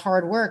of that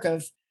hard work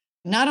of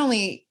not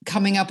only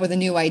coming up with a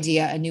new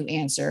idea, a new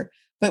answer,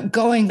 but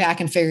going back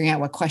and figuring out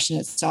what question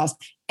it solves,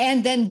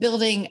 and then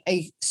building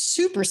a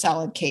super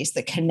solid case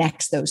that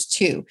connects those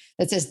two,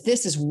 that says,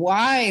 this is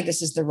why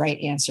this is the right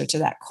answer to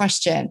that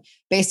question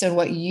based on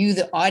what you,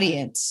 the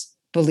audience,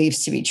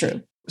 believes to be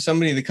true.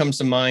 Somebody that comes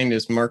to mind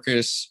is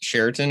Marcus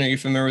Sheraton. Are you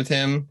familiar with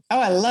him? Oh,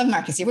 I love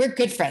Marcus. We're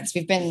good friends.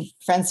 We've been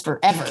friends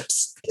forever.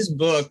 His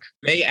book,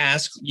 They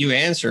Ask, You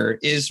Answer,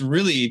 is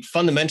really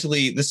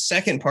fundamentally the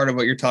second part of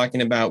what you're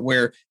talking about,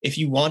 where if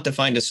you want to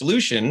find a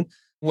solution,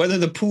 whether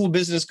the pool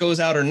business goes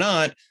out or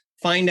not,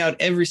 find out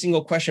every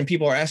single question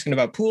people are asking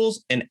about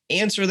pools and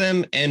answer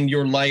them, and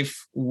your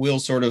life will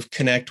sort of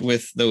connect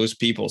with those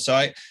people. So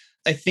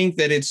I think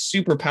that it's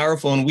super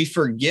powerful, and we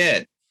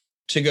forget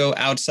to go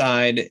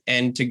outside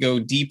and to go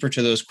deeper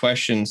to those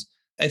questions.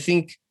 I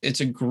think it's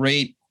a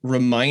great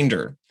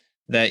reminder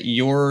that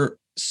your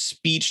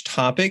speech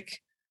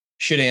topic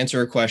should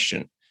answer a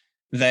question,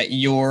 that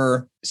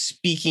your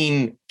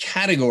speaking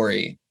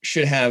category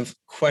should have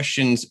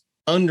questions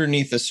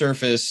underneath the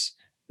surface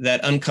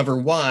that uncover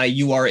why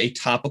you are a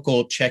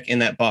topical check in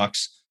that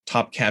box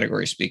top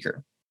category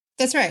speaker.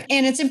 That's right.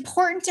 And it's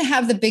important to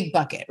have the big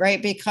bucket,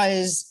 right?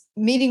 Because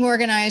meeting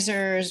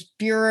organizers,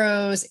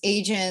 bureaus,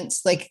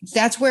 agents, like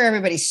that's where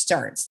everybody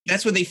starts.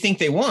 That's what they think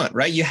they want,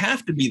 right? You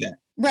have to be that.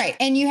 Right.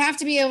 And you have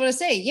to be able to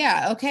say,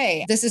 yeah,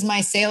 okay, this is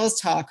my sales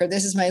talk, or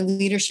this is my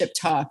leadership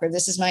talk, or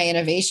this is my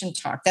innovation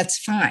talk. That's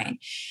fine.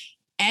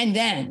 And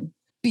then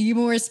be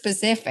more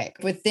specific.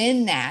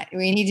 Within that,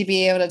 we need to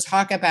be able to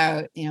talk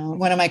about,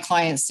 one of my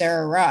clients,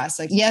 Sarah Ross,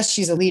 like, yes,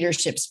 she's a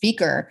leadership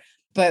speaker,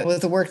 but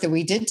with the work that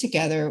we did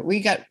together, we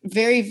got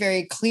very,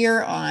 very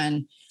clear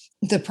on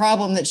the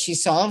problem that she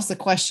solves. The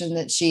question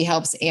that she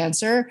helps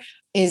answer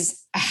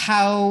is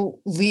how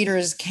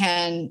leaders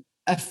can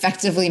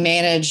effectively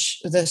manage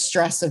the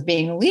stress of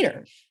being a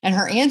leader. And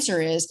her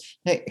answer is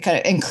to kind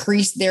of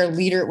increase their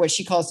what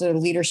she calls their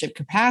leadership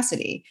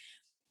capacity.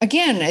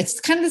 Again,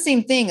 it's kind of the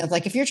same thing of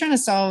like, if you're trying to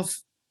solve,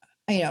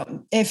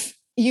 if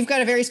you've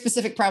got a very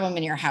specific problem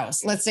in your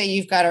house, let's say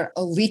you've got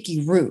a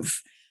leaky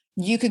roof,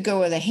 you could go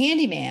with a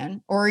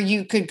handyman, or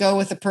you could go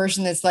with a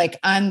person that's like,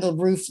 I'm the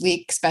roof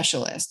leak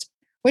specialist.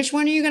 Which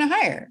one are you going to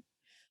hire?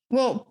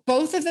 Well,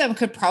 both of them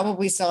could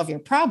probably solve your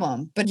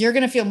problem, but you're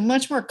going to feel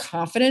much more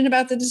confident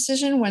about the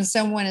decision when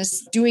someone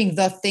is doing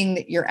the thing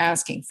that you're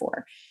asking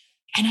for.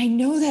 And I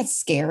know that's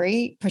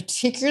scary,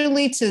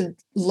 particularly to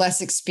less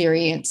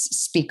experienced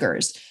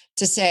speakers,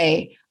 to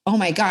say, oh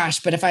my gosh,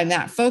 but if I'm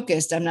that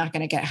focused, I'm not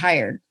going to get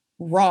hired.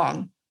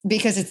 Wrong.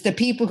 because it's the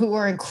people who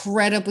are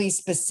incredibly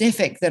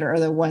specific that are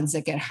the ones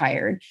that get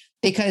hired.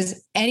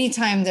 Because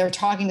anytime they're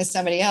talking to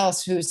somebody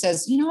else who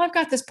says, I've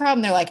got this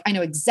problem, they're like, I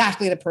know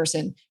exactly the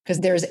person,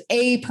 because there's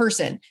a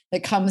person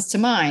that comes to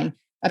mind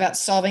about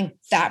solving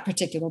that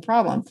particular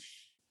problem.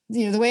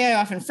 The way I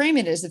often frame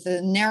it is that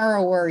the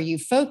narrower you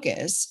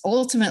focus,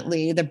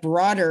 ultimately, the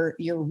broader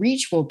your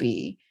reach will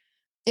be.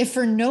 If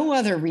for no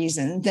other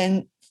reason,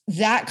 then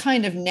that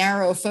kind of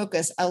narrow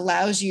focus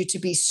allows you to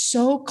be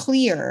so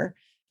clear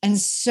and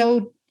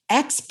so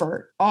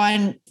expert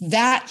on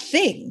that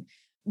thing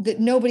that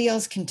nobody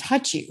else can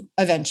touch you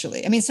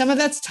eventually. I mean, some of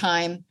that's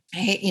time.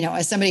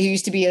 As somebody who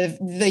used to be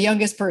the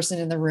youngest person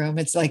in the room,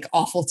 it's like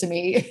awful to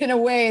me in a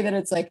way that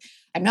it's like,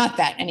 I'm not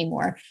that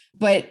anymore.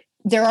 But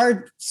there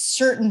are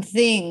certain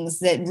things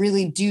that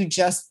really do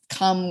just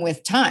come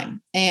with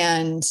time,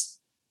 and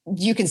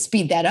you can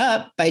speed that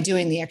up by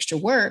doing the extra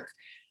work.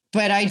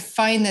 But I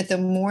find that the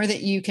more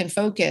that you can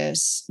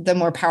focus, the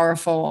more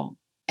powerful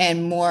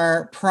and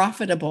more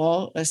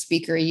profitable a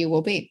speaker you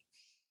will be.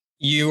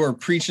 You are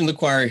preaching the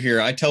choir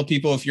here. I tell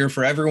people, if you're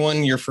for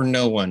everyone, you're for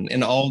no one.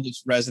 And all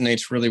this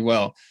resonates really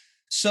well.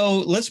 So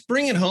let's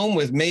bring it home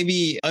with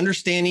maybe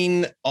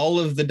understanding all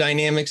of the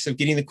dynamics of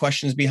getting the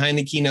questions behind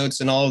the keynotes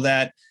and all of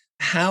that.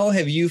 How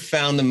have you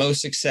found the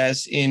most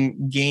success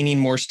in gaining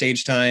more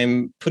stage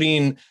time,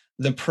 putting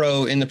the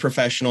pro in the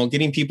professional,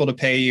 getting people to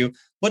pay you?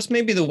 What's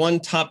maybe the one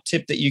top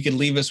tip that you could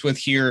leave us with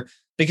here?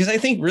 Because I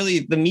think really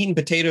the meat and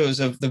potatoes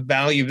of the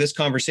value of this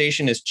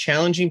conversation is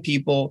challenging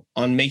people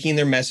on making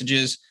their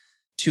messages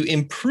to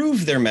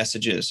improve their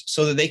messages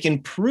so that they can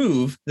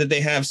prove that they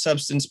have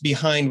substance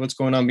behind what's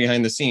going on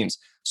behind the scenes.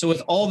 So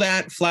with all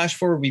that, flash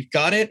forward, we've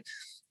got it.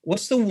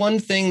 What's the one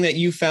thing that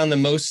you found the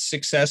most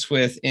success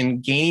with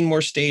in gaining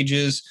more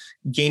stages,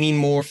 gaining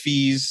more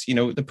fees,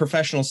 the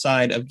professional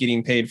side of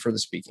getting paid for the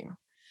speaking?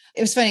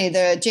 It was funny.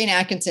 The Jane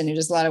Atkinson, who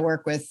does a lot of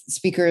work with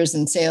speakers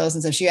and sales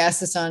and stuff, she asked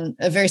this on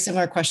a very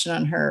similar question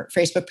on her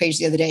Facebook page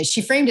the other day.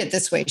 She framed it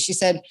this way. She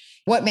said,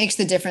 what makes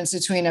the difference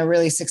between a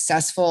really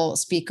successful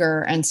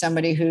speaker and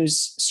somebody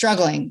who's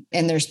struggling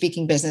in their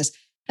speaking business?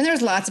 And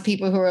there's lots of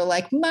people who are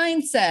like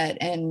mindset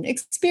and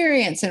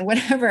experience and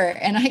whatever.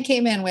 And I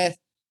came in with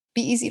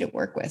be easy to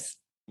work with.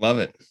 Love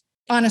it.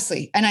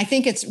 Honestly. And I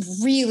think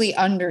it's really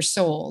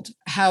undersold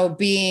how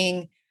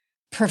being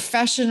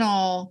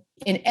professional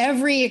in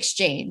every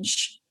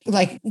exchange,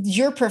 like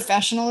your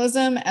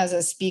professionalism as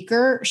a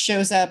speaker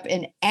shows up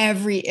in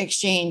every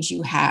exchange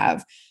you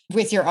have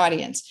with your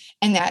audience.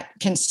 And that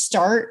can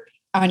start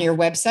on your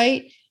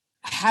website.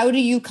 How do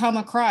you come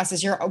across?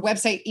 Is your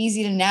website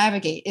easy to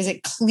navigate? Is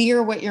it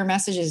clear what your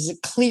message is? Is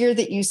it clear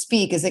that you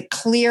speak? Is it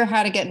clear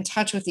how to get in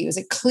touch with you? Is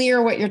it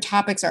clear what your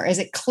topics are? Is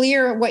it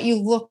clear what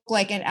you look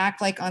like and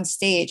act like on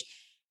stage?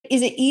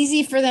 Is it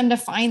easy for them to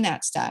find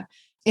that stuff?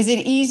 Is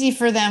it easy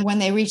for them when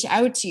they reach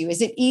out to you?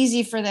 Is it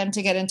easy for them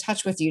to get in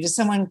touch with you? Does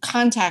someone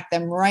contact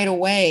them right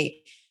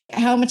away?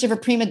 How much of a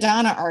prima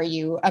donna are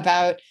you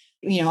about,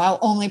 I'll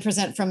only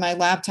present from my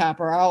laptop,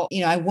 or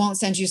I won't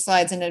send you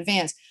slides in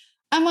advance.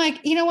 I'm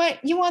like, you know what?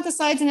 You want the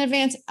slides in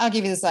advance? I'll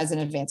give you the slides in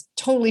advance.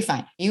 Totally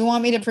fine. You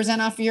want me to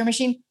present off of your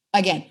machine?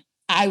 Again,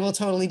 I will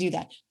totally do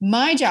that.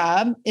 My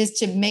job is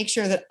to make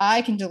sure that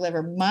I can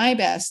deliver my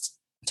best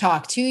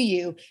talk to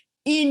you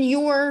in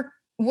your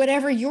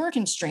whatever your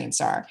constraints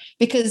are,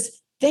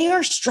 because they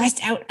are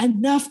stressed out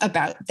enough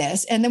about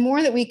this. And the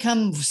more that we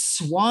come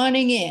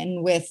swanning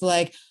in with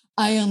like,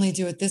 I only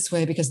do it this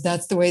way because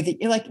that's the way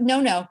that you're like,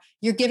 no,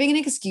 you're giving an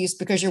excuse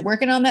because you're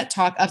working on that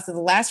talk up to the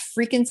last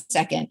freaking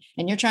second.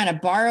 And you're trying to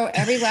borrow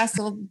every last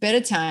little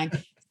bit of time.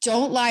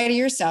 Don't lie to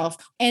yourself.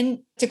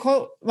 And to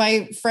quote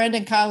my friend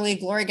and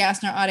colleague, Lori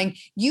Gassner-Otting,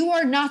 you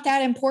are not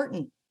that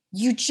important.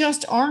 You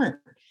just aren't.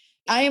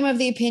 I am of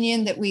the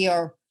opinion that we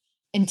are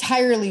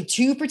entirely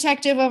too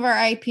protective of our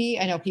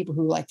IP. I know people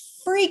who like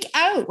freak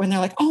out when they're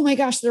like, oh my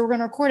gosh, they're going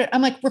to record it.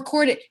 I'm like,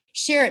 record it,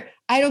 share it.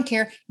 I don't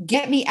care.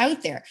 Get me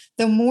out there.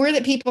 The more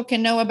that people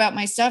can know about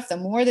my stuff, the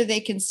more that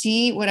they can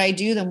see what I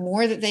do, the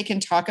more that they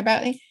can talk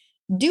about it.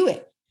 Do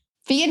it.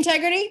 Fee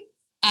integrity,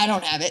 I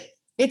don't have it.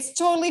 It's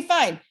totally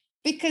fine.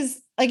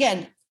 Because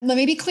again, let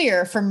me be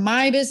clear, for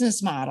my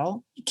business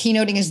model,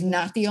 keynoting is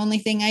not the only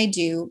thing I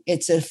do.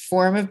 It's a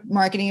form of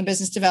marketing and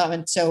business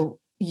development. So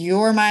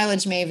your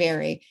mileage may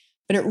vary.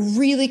 But it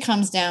really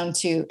comes down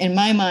to, in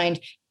my mind,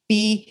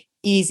 be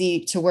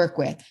easy to work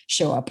with.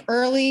 Show up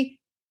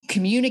early,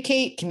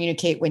 communicate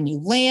when you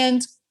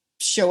land,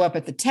 show up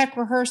at the tech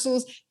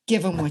rehearsals,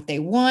 give them what they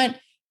want,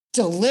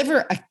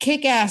 deliver a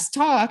kick-ass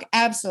talk.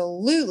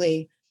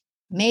 Absolutely.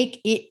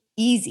 Make it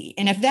easy.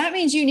 And if that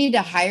means you need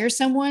to hire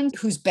someone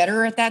who's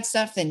better at that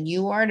stuff than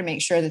you are to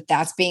make sure that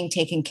that's being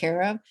taken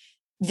care of,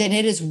 then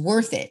it is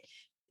worth it.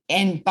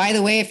 And by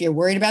the way, if you're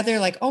worried about, they're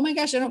like, oh my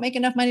gosh, I don't make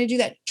enough money to do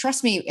that.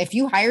 Trust me, if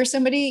you hire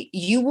somebody,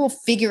 you will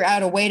figure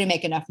out a way to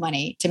make enough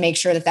money to make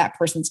sure that that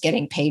person's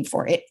getting paid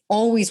for it.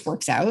 Always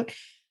works out.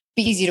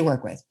 Be easy to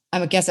work with.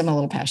 I guess I'm a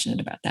little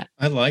passionate about that.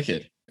 I like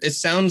it. It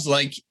sounds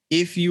like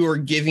if you are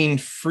giving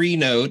free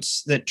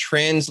notes that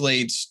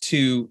translates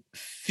to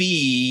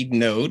fee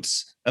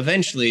notes,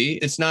 eventually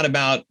it's not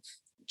about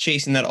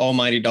chasing that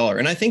almighty dollar.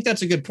 And I think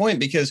that's a good point,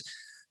 because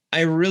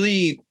I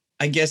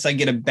guess I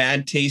get a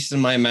bad taste in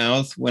my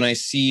mouth when I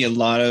see a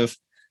lot of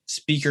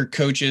speaker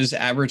coaches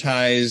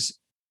advertise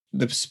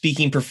the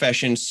speaking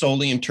profession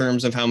solely in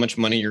terms of how much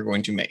money you're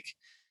going to make.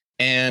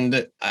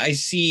 And I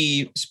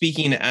see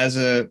speaking as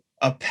a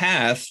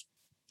path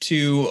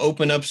to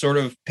open up sort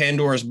of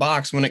Pandora's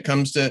box when it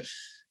comes to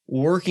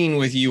working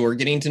with you or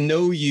getting to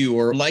know you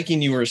or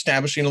liking you or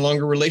establishing a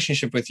longer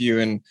relationship with you.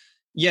 And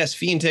yes,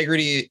 fee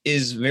integrity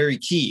is very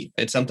key.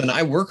 It's something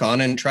I work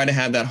on and try to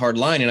have that hard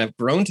line, and I've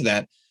grown to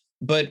that.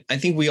 But I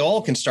think we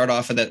all can start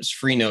off with that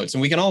free notes,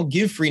 and we can all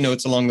give free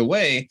notes along the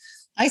way.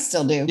 I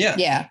still do.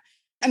 Yeah.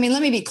 I mean,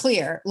 let me be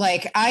clear.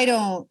 Like, I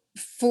don't,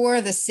 for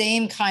the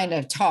same kind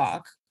of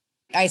talk,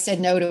 I said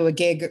no to a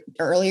gig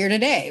earlier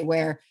today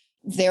where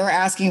they were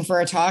asking for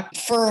a talk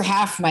for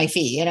half my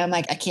fee. And I'm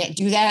like, I can't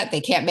do that.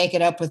 They can't make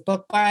it up with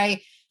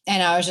BookBuy.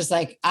 And I was just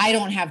like, I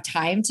don't have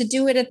time to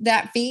do it at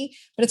that fee.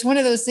 But it's one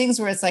of those things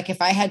where it's like,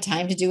 if I had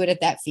time to do it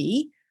at that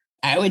fee,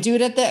 I would do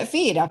it at that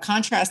fee. And I'll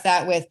contrast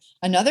that with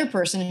another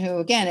person who,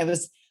 again,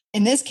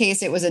 in this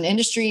case, it was an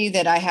industry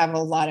that I have a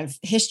lot of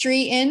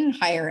history in,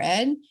 higher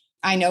ed.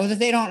 I know that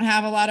they don't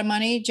have a lot of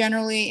money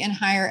generally in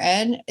higher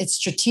ed. It's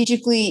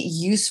strategically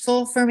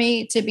useful for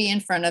me to be in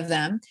front of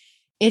them.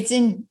 It's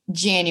in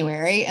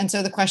January. And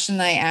so the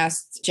question I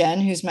asked Jen,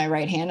 who's my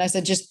right hand, I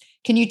said, just,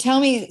 can you tell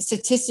me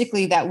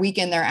statistically that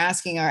weekend they're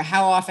asking, or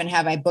how often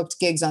have I booked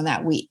gigs on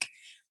that week?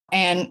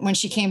 And when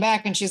she came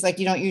back and she's like,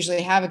 you don't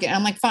usually have a gig.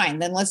 I'm like, fine,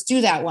 then let's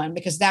do that one,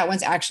 because that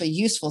one's actually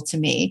useful to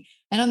me.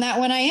 And on that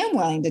one, I am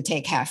willing to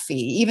take half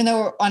fee, even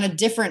though on a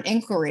different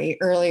inquiry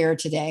earlier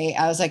today,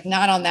 I was like,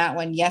 not on that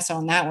one. Yes,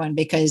 on that one,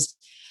 because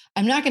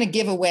I'm not going to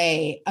give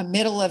away a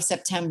middle of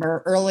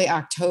September, early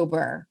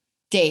October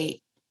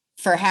date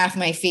for half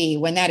my fee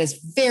when that is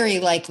very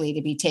likely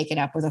to be taken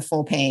up with a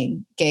full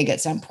paying gig at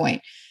some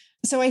point.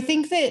 So I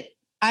think that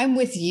I'm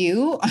with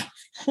you.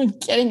 I'm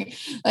getting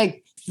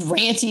like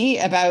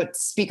ranty about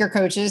speaker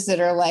coaches that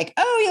are like,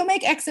 oh, you'll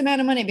make X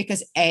amount of money,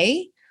 because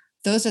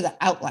those are the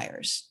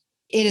outliers.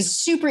 It is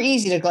super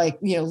easy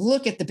to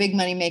look at the big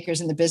money makers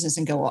in the business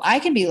and go, well, I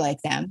can be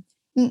like them.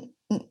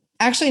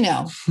 Actually,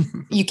 no,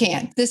 you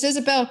can't. This is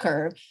a bell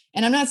curve.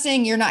 And I'm not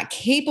saying you're not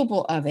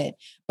capable of it,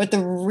 but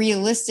the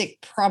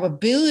realistic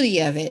probability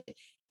of it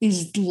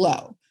is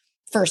low,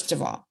 first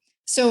of all.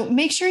 So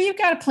make sure you've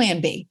got a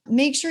plan B.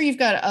 Make sure you've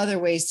got other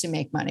ways to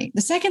make money.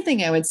 The second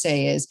thing I would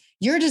say is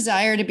your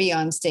desire to be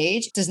on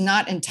stage does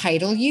not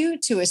entitle you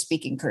to a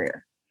speaking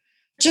career.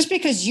 Just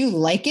because you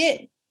like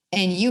it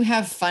and you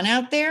have fun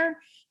out there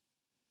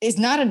is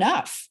not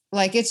enough.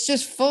 Like, it's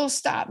just full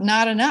stop,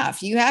 not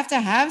enough. You have to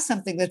have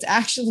something that's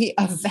actually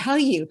of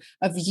value,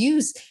 of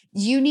use.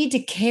 You need to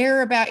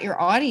care about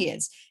your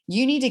audience.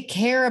 You need to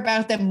care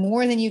about them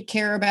more than you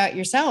care about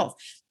yourself,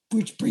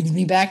 which brings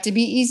me back to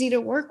be easy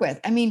to work with.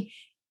 I mean,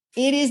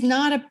 it is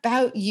not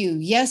about you.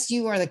 Yes,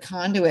 you are the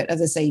conduit of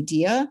this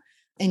idea.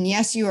 And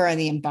yes, you are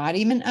the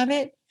embodiment of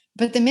it.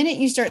 But the minute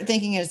you start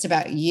thinking it's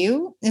about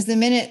you is the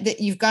minute that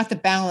you've got the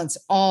balance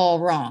all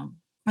wrong.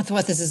 That's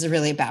what this is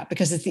really about,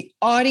 because it's the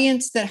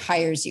audience that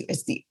hires you.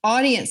 It's the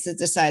audience that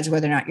decides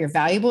whether or not you're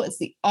valuable. It's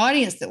the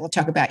audience that will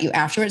talk about you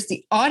afterwards. It's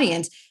the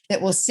audience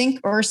that will sink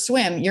or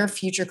swim your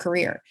future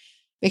career.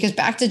 Because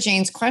back to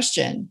Jane's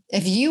question,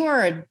 if you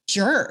are a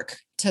jerk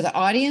to the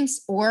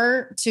audience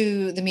or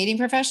to the meeting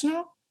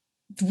professional,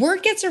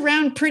 word gets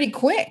around pretty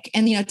quick.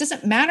 And, it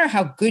doesn't matter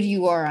how good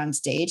you are on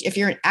stage. If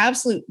you're an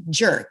absolute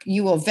jerk,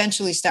 you will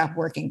eventually stop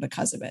working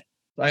because of it.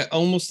 I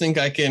almost think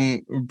I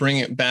can bring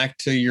it back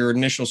to your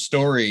initial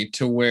story,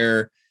 to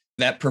where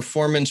that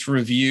performance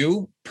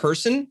review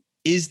person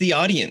is the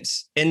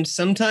audience. And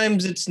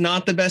sometimes it's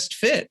not the best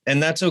fit,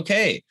 and that's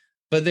okay.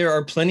 But there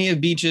are plenty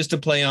of beaches to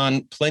play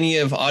on, plenty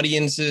of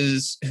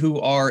audiences who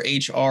are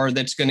HR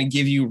that's going to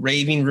give you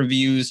raving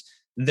reviews.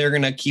 They're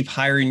going to keep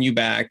hiring you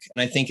back.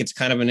 And I think it's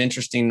kind of an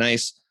interesting,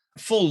 nice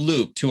full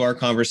loop to our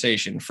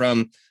conversation,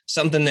 from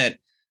something that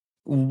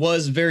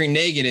was very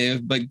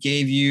negative, but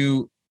gave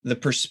you the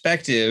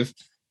perspective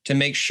to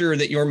make sure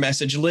that your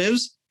message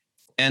lives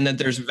and that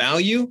there's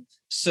value,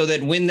 so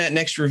that when that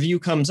next review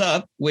comes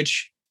up,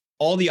 which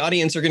all the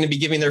audience are going to be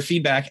giving their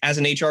feedback as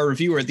an HR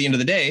reviewer at the end of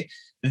the day,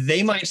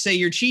 they might say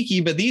you're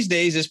cheeky, but these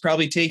days it's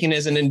probably taken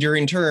as an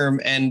enduring term.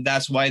 And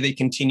that's why they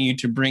continue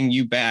to bring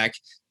you back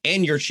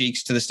and your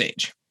cheeks to the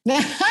stage.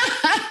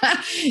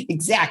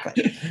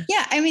 Exactly.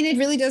 Yeah. I mean, it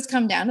really does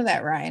come down to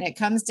that, Ryan. It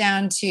comes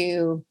down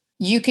to,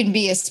 you can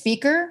be a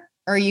speaker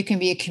or you can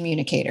be a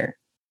communicator.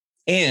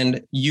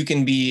 And you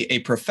can be a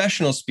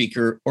professional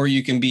speaker or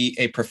you can be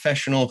a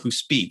professional who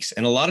speaks.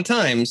 And a lot of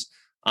times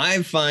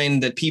I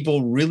find that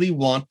people really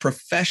want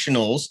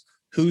professionals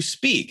who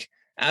speak,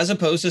 as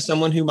opposed to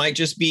someone who might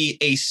just be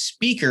a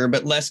speaker,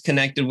 but less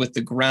connected with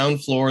the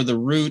ground floor, the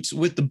roots,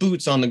 with the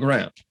boots on the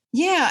ground.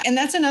 Yeah. And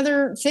that's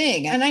another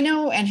thing. And I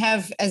know and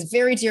have as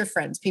very dear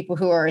friends, people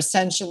who are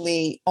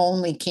essentially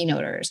only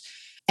keynoters.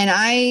 And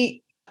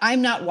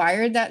I'm not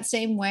wired that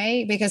same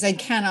way, because I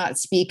cannot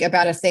speak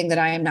about a thing that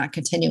I am not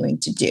continuing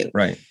to do.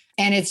 Right.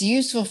 And it's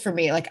useful for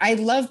me. Like, I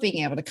love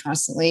being able to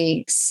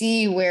constantly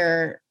see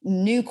where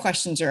new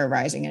questions are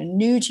arising and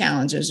new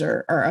challenges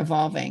are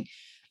evolving.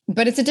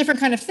 But it's a different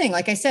kind of thing.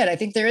 Like I said, I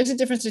think there is a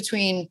difference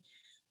between,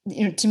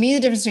 to me, the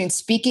difference between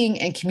speaking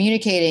and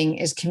communicating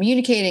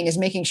is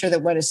making sure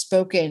that what is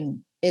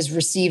spoken is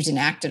received and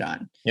acted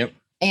on. Yep.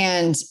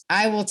 And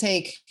I will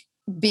take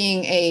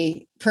being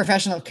a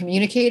professional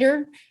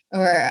communicator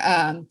or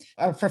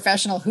a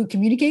professional who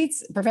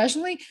communicates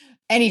professionally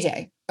any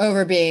day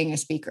over being a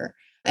speaker.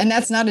 And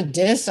that's not a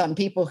diss on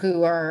people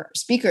who are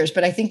speakers,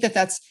 but I think that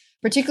that's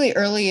particularly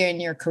early in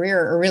your career,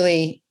 or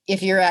really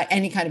if you're at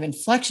any kind of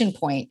inflection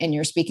point in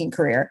your speaking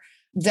career,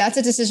 that's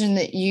a decision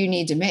that you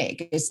need to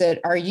make. Is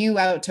that, are you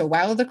out to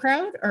wow the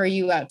crowd, or are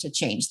you out to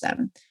change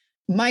them?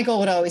 My goal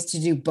would always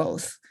to do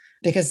both,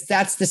 because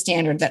that's the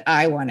standard that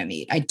I want to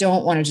meet. I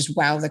don't want to just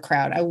wow the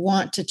crowd. I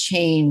want to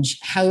change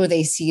how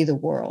they see the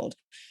world,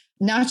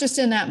 not just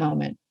in that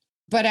moment,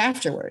 but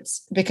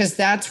afterwards, because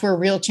that's where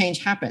real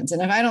change happens.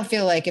 And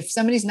if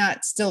somebody's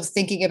not still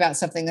thinking about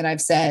something that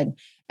I've said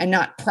and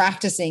not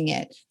practicing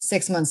it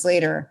 6 months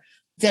later,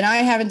 then I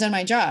haven't done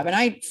my job. And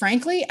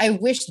I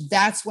wish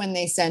that's when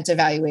they sent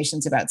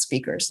evaluations about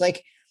speakers.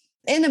 Like,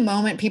 in the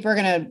moment, people are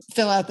going to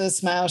fill out those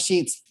smile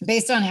sheets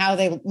based on how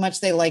much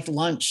they liked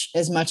lunch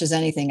as much as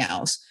anything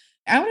else.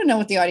 I want to know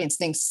what the audience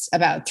thinks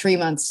about 3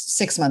 months,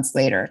 6 months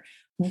later.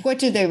 What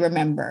do they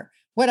remember?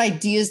 What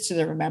ideas do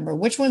they remember?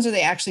 Which ones are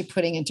they actually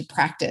putting into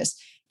practice?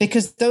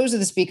 Because those are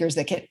the speakers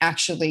that can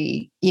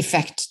actually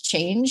effect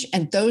change.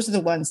 And those are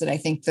the ones that I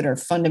think that are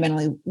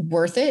fundamentally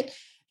worth it.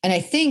 And I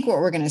think what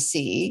we're going to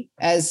see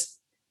as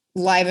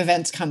live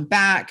events come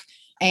back,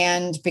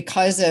 and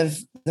because of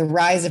the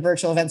rise of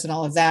virtual events and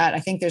all of that, I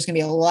think there's going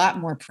to be a lot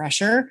more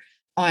pressure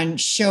on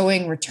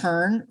showing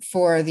return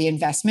for the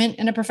investment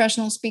in a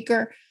professional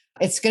speaker.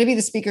 It's going to be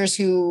the speakers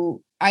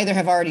who either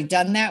have already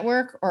done that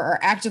work or are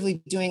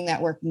actively doing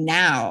that work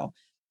now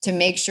to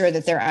make sure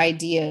that their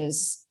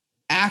ideas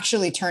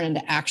actually turn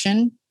into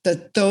action.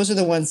 Those are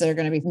the ones that are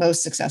going to be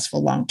most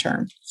successful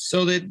long-term.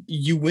 So that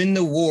you win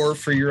the war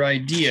for your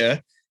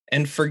idea.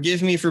 And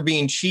forgive me for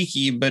being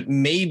cheeky, but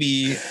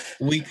maybe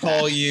we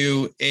call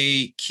you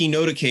a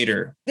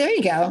keynoticator. There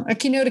you go. A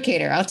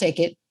keynoticator. I'll take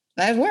it.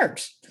 That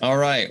works. All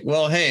right.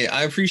 Well, hey,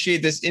 I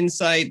appreciate this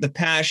insight, the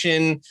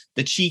passion,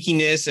 the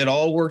cheekiness. It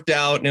all worked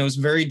out, and it was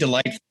very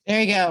delightful.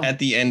 There you go. At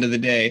the end of the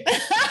day.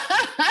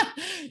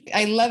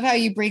 I love how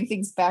you bring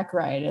things back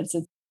right.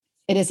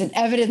 It is an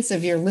evidence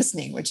of your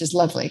listening, which is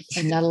lovely.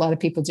 And not a lot of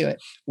people do it.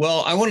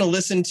 Well, I want to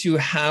listen to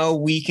how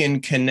we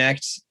can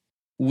connect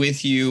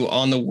with you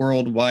on the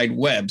World Wide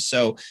Web.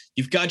 So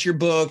you've got your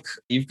book,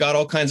 you've got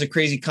all kinds of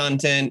crazy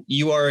content.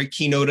 You are a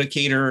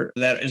keynoticator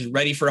that is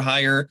ready for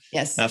hire.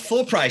 Yes.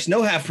 Full price,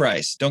 no half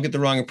price. Don't get the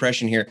wrong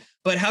impression here.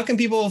 But how can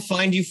people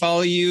find you,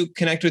 follow you,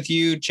 connect with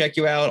you, check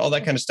you out, all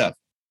that kind of stuff?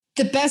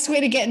 The best way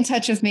to get in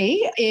touch with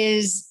me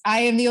is I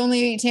am the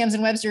only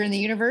Tamsen Webster in the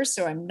universe,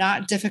 so I'm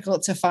not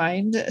difficult to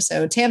find.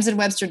 So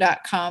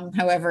tamsenwebster.com,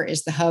 however,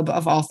 is the hub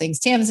of all things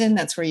Tamsen.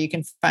 That's where you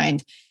can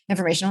find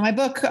information on my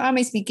book, on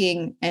my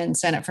speaking, and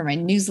sign up for my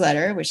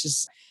newsletter, which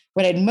is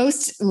what I'd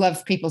most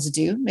love people to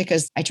do,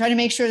 because I try to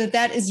make sure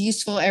that is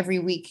useful every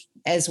week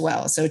as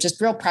well. So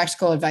just real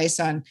practical advice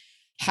on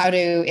how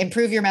to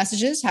improve your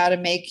messages, how to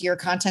make your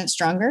content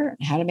stronger,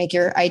 how to make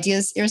your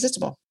ideas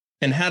irresistible.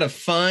 And how to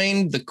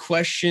find the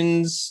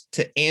questions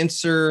to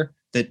answer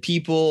that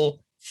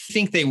people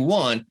think they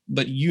want,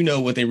 but you know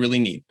what they really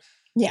need.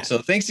 Yeah. So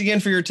thanks again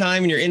for your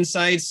time and your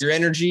insights, your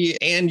energy,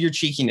 and your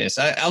cheekiness.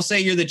 I'll say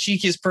you're the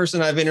cheekiest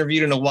person I've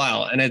interviewed in a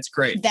while, and it's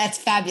great. That's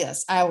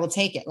fabulous. I will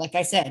take it. Like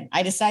I said,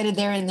 I decided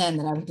there and then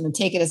that I was going to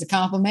take it as a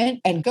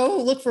compliment and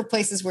go look for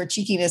places where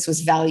cheekiness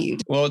was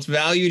valued. Well, it's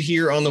valued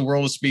here on the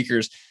World of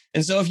Speakers.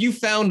 And so if you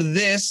found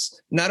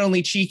this not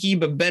only cheeky,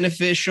 but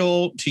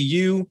beneficial to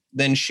you,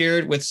 then share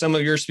it with some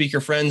of your speaker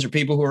friends or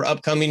people who are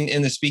upcoming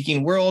in the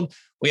speaking world.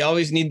 We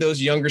always need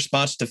those younger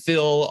spots to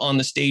fill on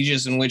the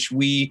stages in which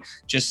we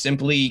just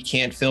simply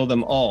can't fill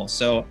them all.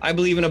 So I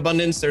believe in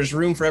abundance. There's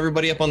room for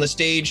everybody up on the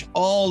stage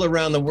all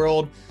around the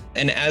world.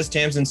 And as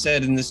Tamsen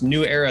said, in this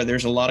new era,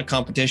 there's a lot of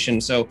competition.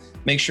 So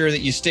make sure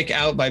that you stick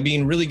out by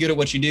being really good at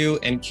what you do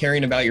and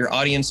caring about your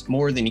audience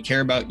more than you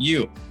care about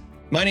you.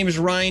 My name is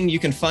Ryan. You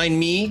can find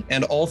me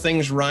and all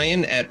things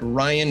Ryan at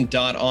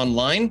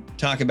ryan.online.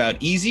 Talk about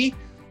easy.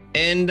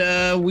 And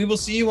we will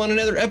see you on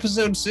another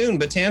episode soon.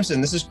 But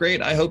Tamsen, this is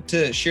great. I hope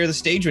to share the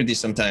stage with you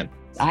sometime.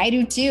 I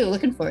do too.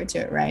 Looking forward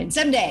to it, Ryan.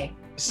 Someday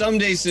soon.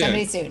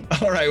 Someday soon.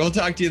 All right. We'll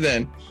talk to you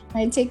then.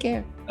 All right. Take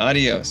care.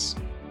 Adios.